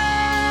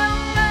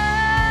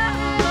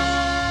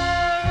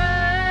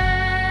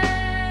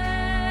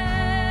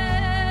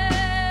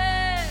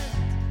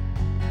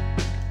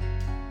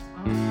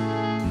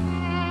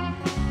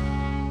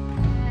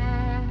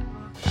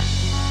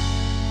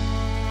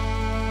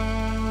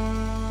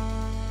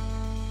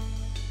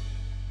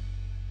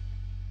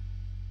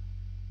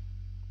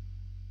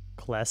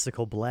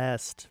Classical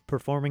Blast,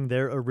 performing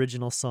their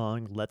original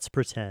song, Let's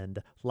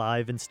Pretend,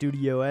 live in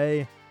Studio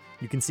A.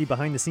 You can see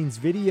behind the scenes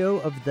video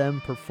of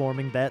them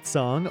performing that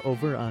song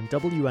over on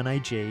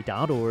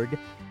WNIJ.org,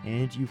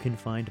 and you can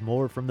find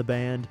more from the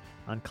band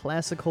on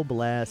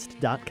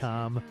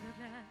classicalblast.com.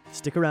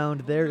 Stick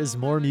around, there is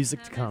more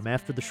music to come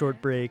after the short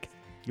break.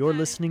 You're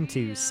listening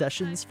to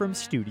Sessions from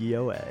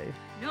Studio A.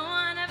 No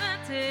one ever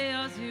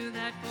tells you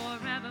that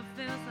forever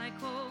feels like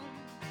home.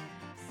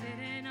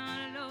 Sitting all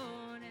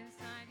alone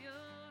inside your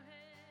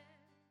head.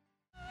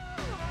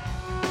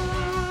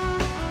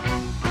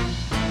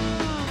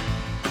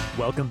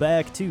 Welcome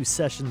back to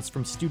Sessions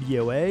from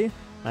Studio A.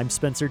 I'm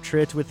Spencer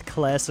Tritt with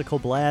Classical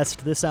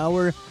Blast this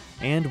hour,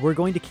 and we're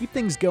going to keep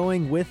things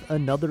going with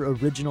another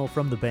original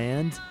from the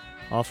band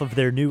off of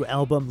their new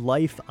album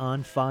Life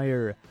on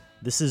Fire.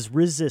 This is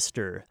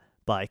Resistor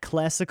by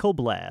Classical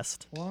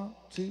Blast. 1,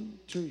 2,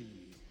 3.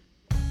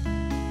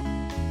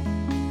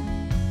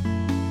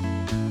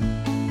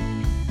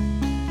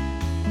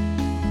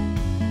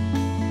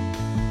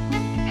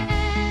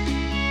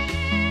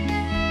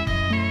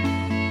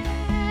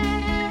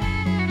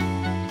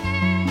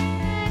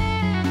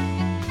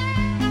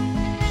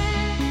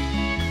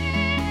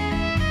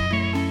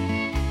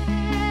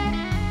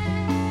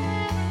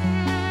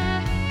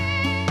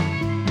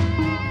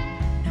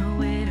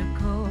 Nowhere to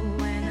go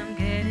when I'm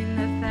getting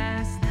left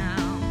fast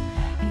now.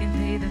 Can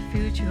play the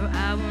future,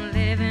 I won't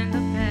live in the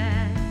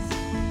past.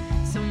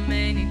 So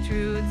many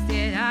truths,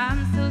 yet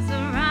I'm still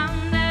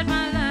surrounded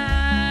by lies.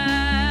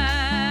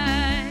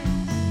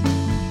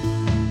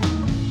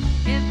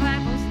 If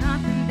life was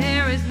nothing,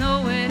 there is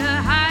nowhere to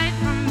hide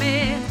from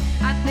it.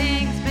 I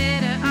think it's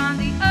better on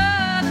the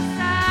other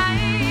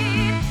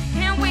side.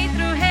 Can't wait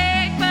through hell.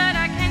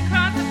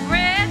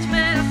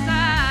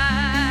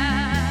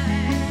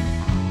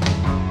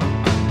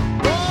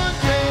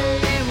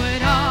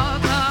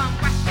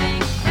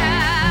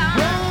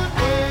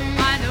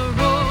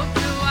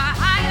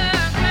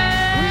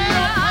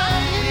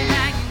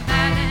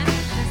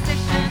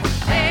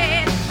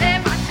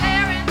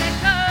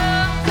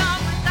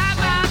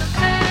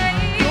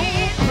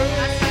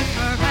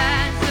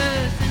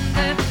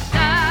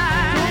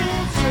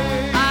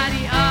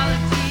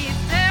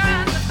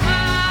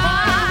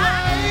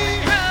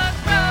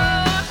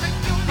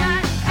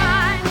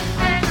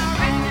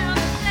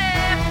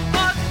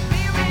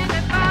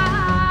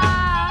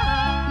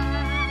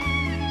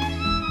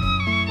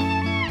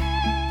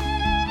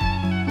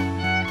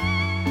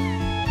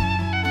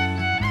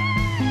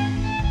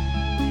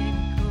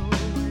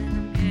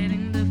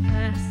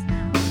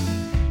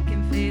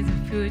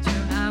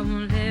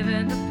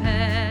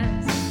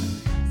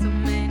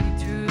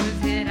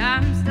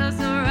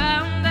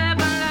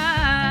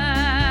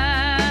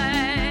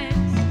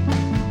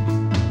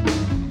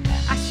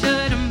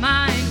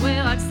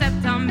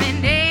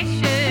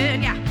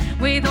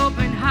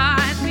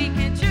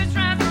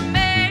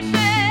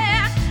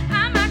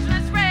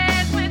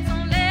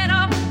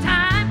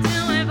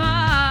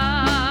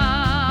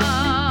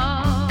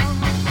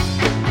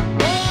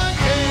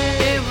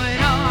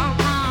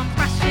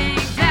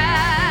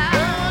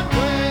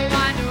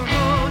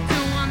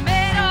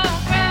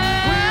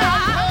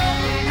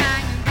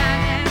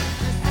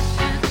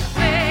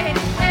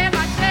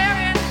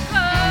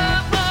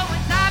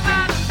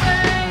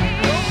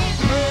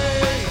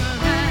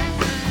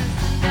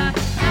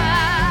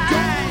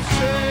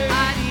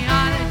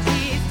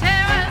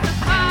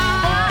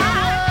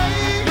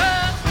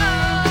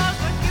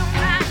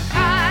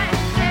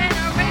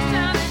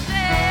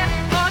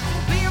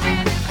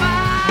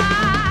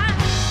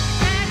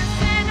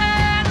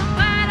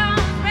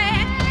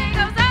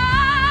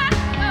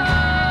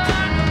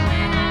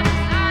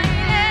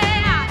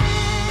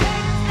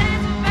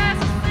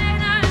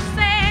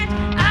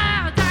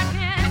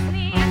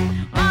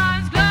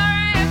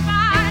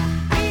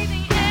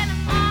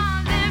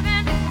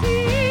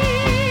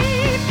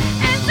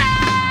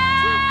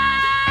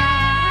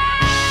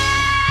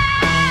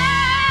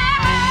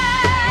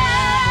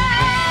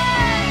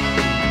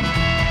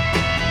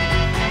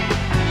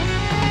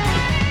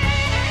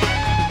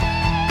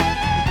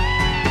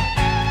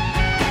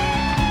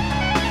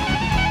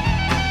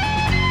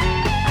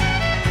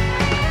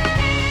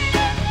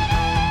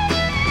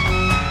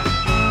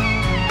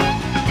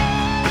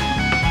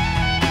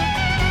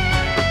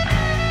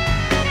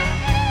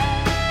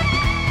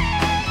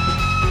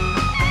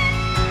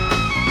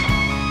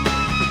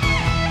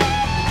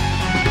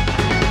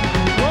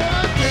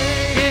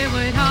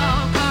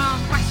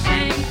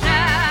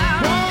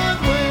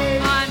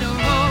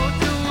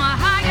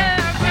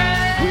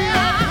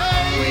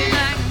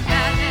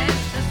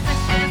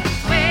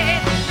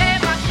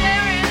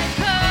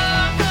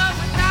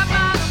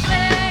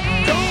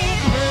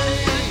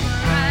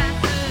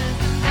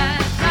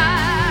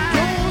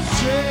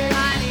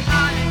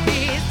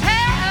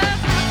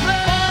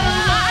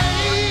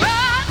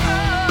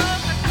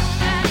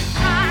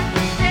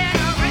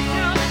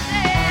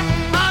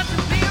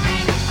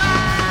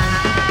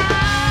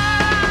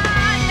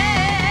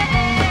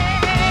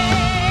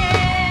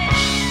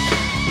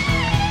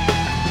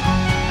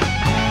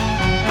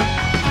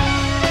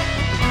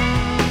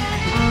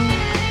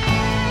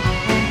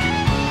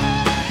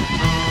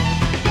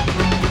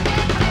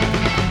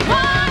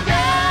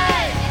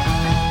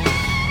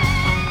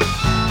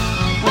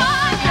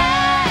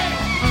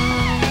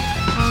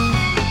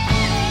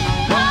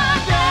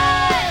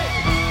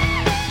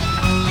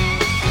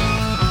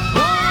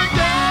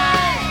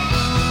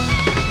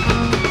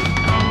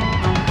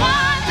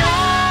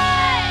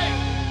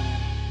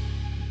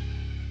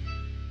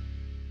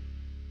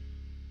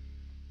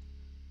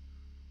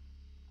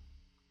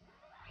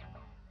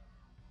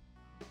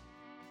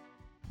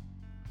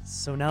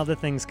 So now that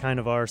things kind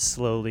of are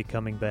slowly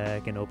coming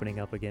back and opening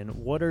up again,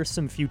 what are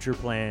some future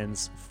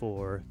plans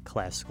for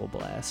Classical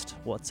Blast?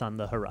 What's on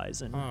the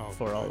horizon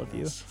for all of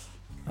you?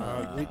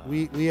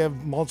 We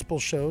have multiple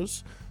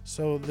shows.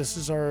 So this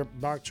is our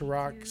Rock to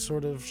Rock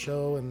sort of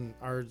show and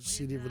our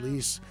CD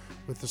release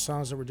with the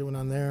songs that we're doing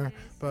on there.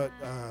 But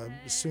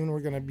soon we're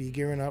going to be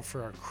gearing up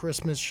for our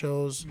Christmas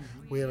shows.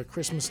 We have a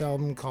Christmas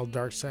album called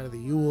Dark Side of the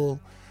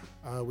Yule.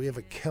 We have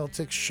a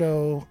Celtic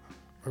show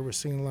where we're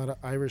singing a lot of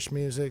Irish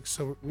music.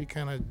 So we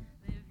kind of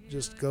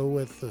just go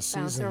with the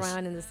seasons. Bounce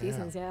around in the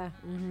seasons, yeah.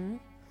 Mm-hmm.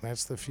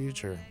 That's the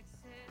future.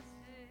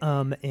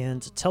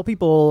 And tell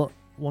people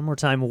one more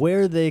time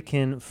where they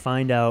can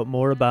find out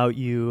more about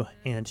you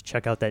and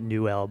check out that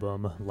new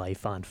album,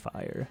 Life on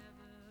Fire.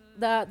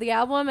 The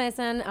album is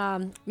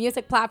on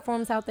music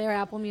platforms out there,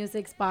 Apple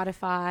Music,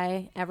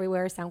 Spotify,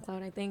 everywhere,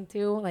 SoundCloud, I think,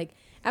 too. Like,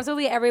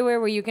 absolutely everywhere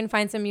where you can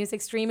find some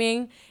music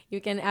streaming,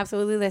 you can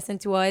absolutely listen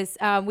to us.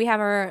 We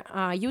have our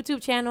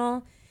YouTube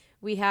channel.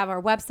 We have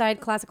our website,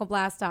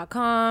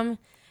 classicalblast.com.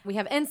 We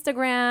have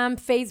Instagram,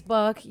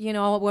 Facebook. You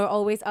know, we're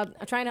always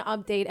trying to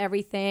update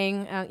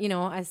everything,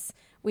 as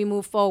we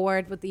move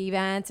forward with the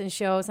events and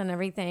shows and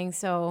everything.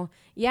 So,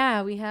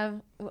 yeah,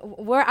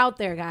 we're out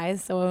there,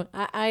 guys. So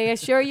I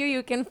assure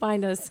you can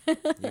find us. You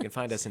can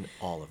find us in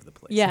all of the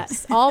places.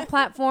 Yes, all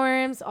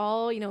platforms,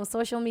 all,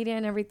 social media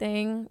and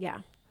everything. Yeah.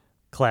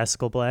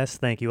 Classical Blast,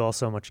 thank you all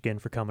so much again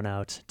for coming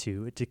out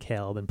to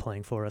DeKalb and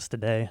playing for us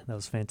today. That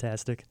was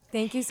fantastic.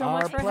 Thank you so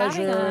Our much for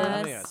pleasure.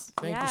 having us.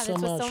 Thank you this so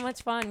was much. so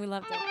much fun. We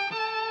loved it.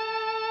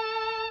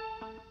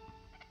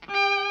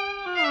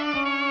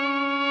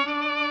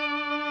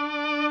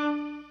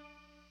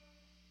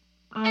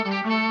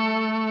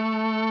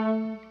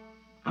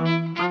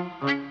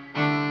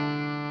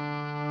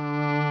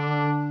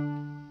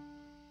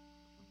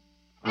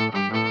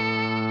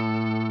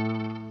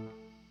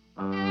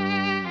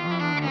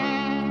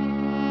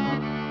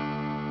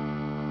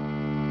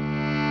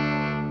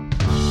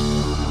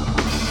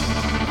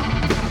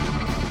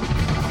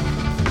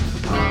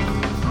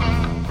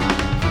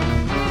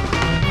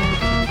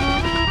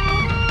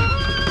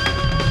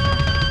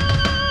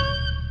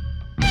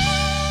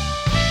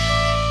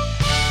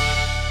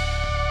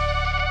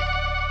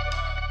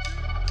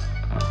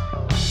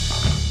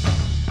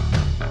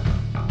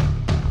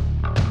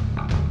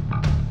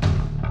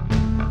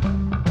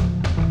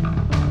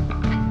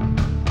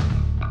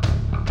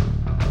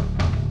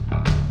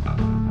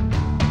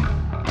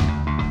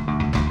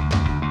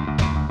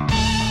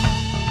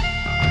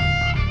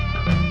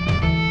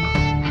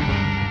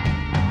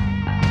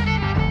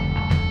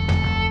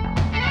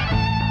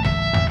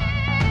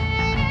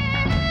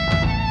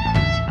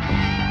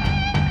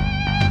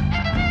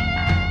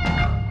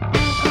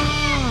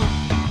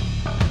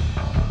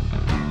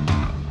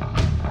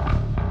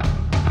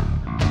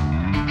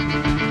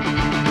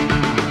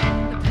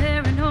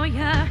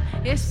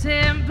 It's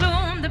in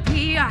bloom, the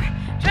PR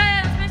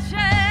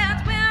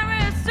transmissions will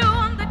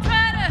resume. The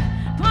treader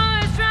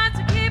push trying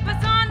to keep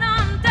us on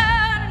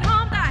undone and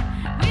hope that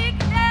we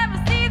can never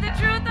see the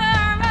truth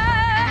around.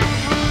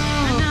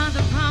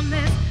 Another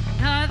promise,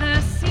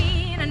 another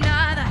scene,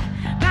 another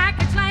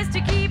package lies to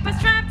keep us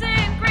trapped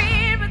in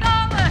green with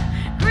all the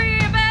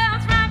green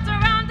bells wrapped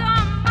around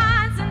our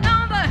minds and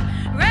all the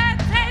red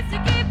tapes to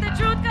keep the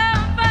truth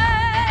confined.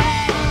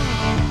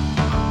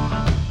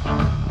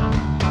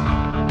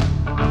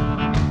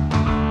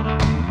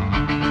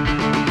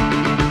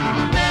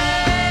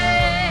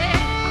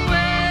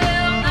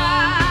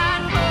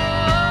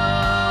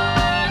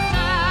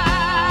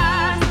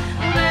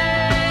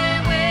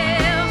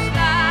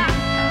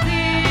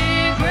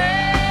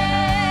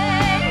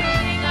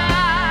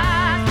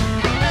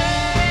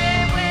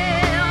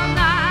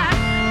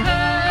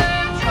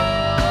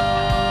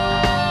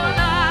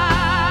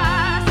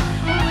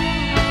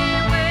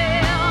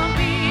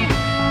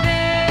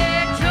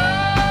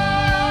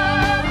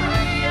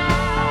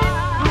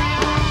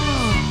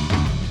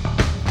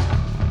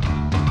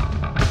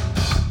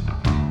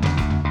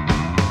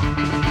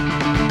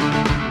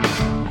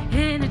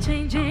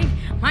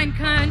 Mind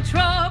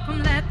control,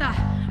 come let the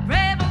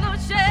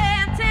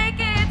revolution take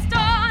its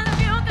toll. If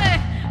you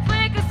could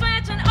flick a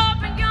switch and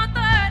open your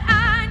third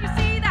eye, you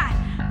see that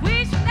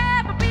we should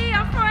never be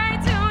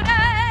afraid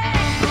today.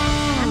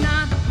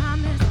 Another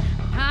promise,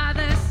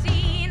 another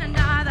scene,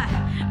 another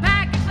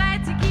package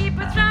light to keep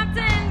us trapped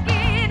in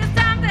gear. It's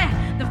something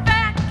the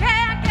fat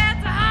can't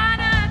get to heart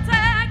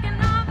attack, and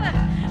all the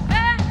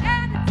bad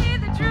can't see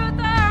the truth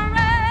around.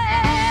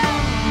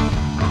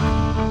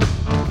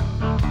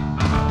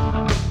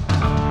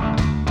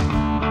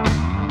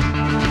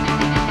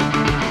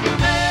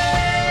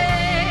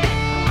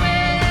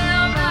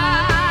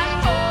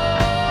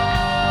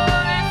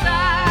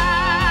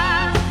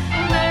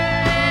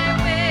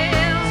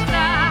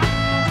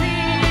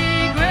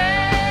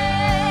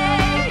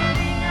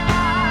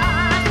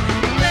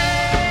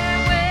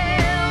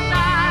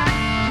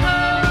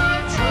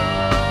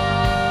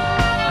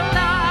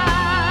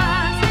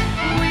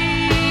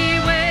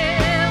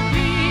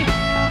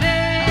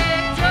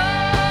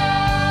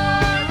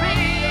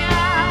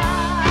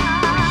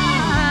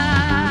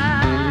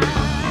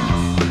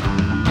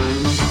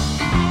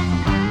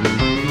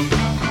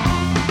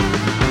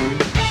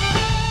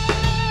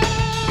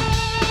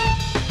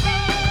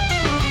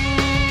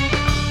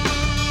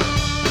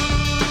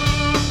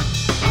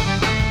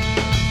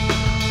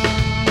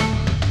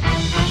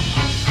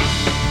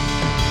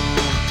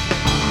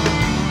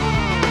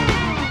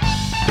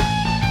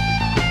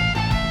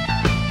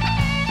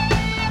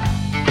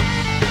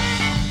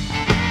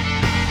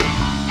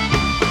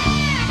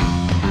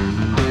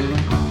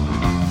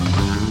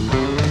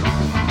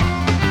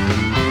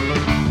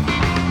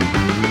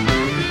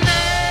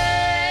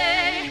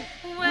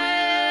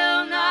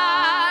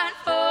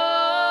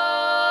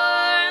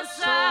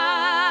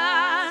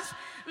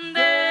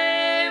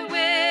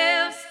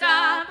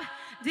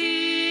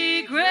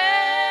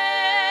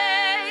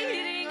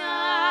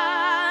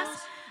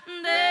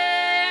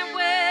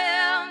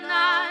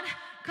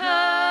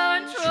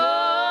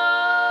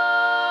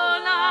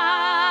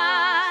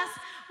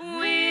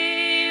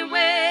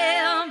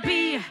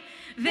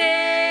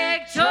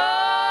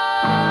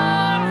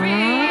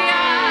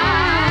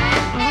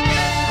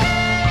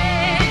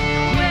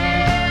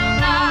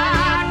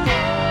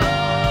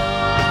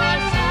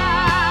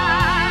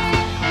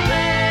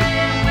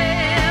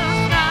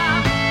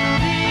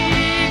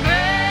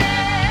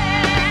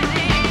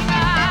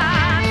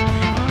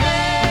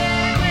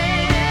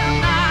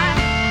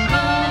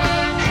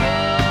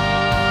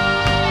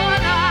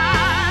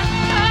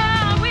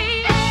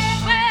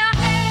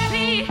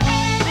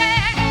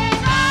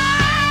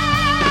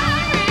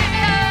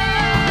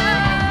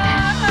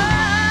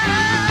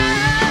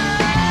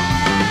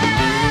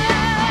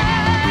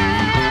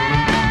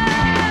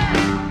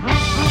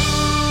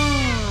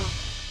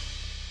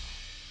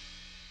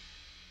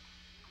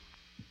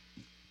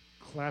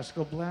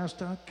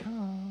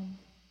 ClassicalBlast.com.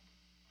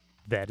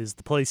 That is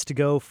the place to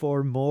go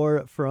for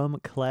more from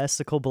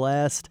Classical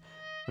Blast.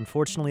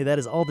 Unfortunately, that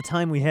is all the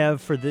time we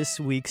have for this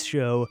week's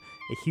show.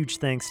 A huge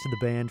thanks to the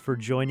band for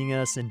joining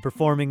us and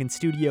performing in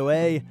Studio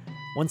A.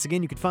 Once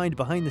again, you can find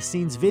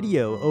behind-the-scenes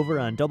video over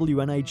on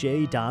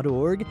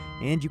WNIJ.org,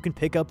 and you can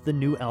pick up the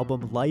new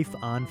album Life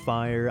on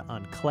Fire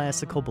on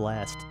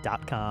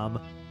ClassicalBlast.com.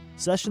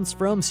 Sessions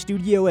from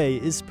Studio A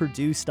is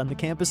produced on the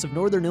campus of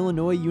Northern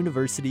Illinois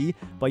University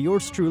by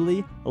yours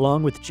truly,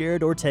 along with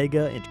Jared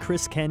Ortega and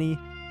Chris Kenny.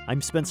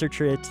 I'm Spencer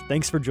Tritt.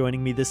 Thanks for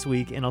joining me this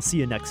week, and I'll see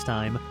you next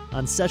time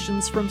on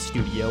Sessions from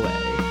Studio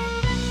A.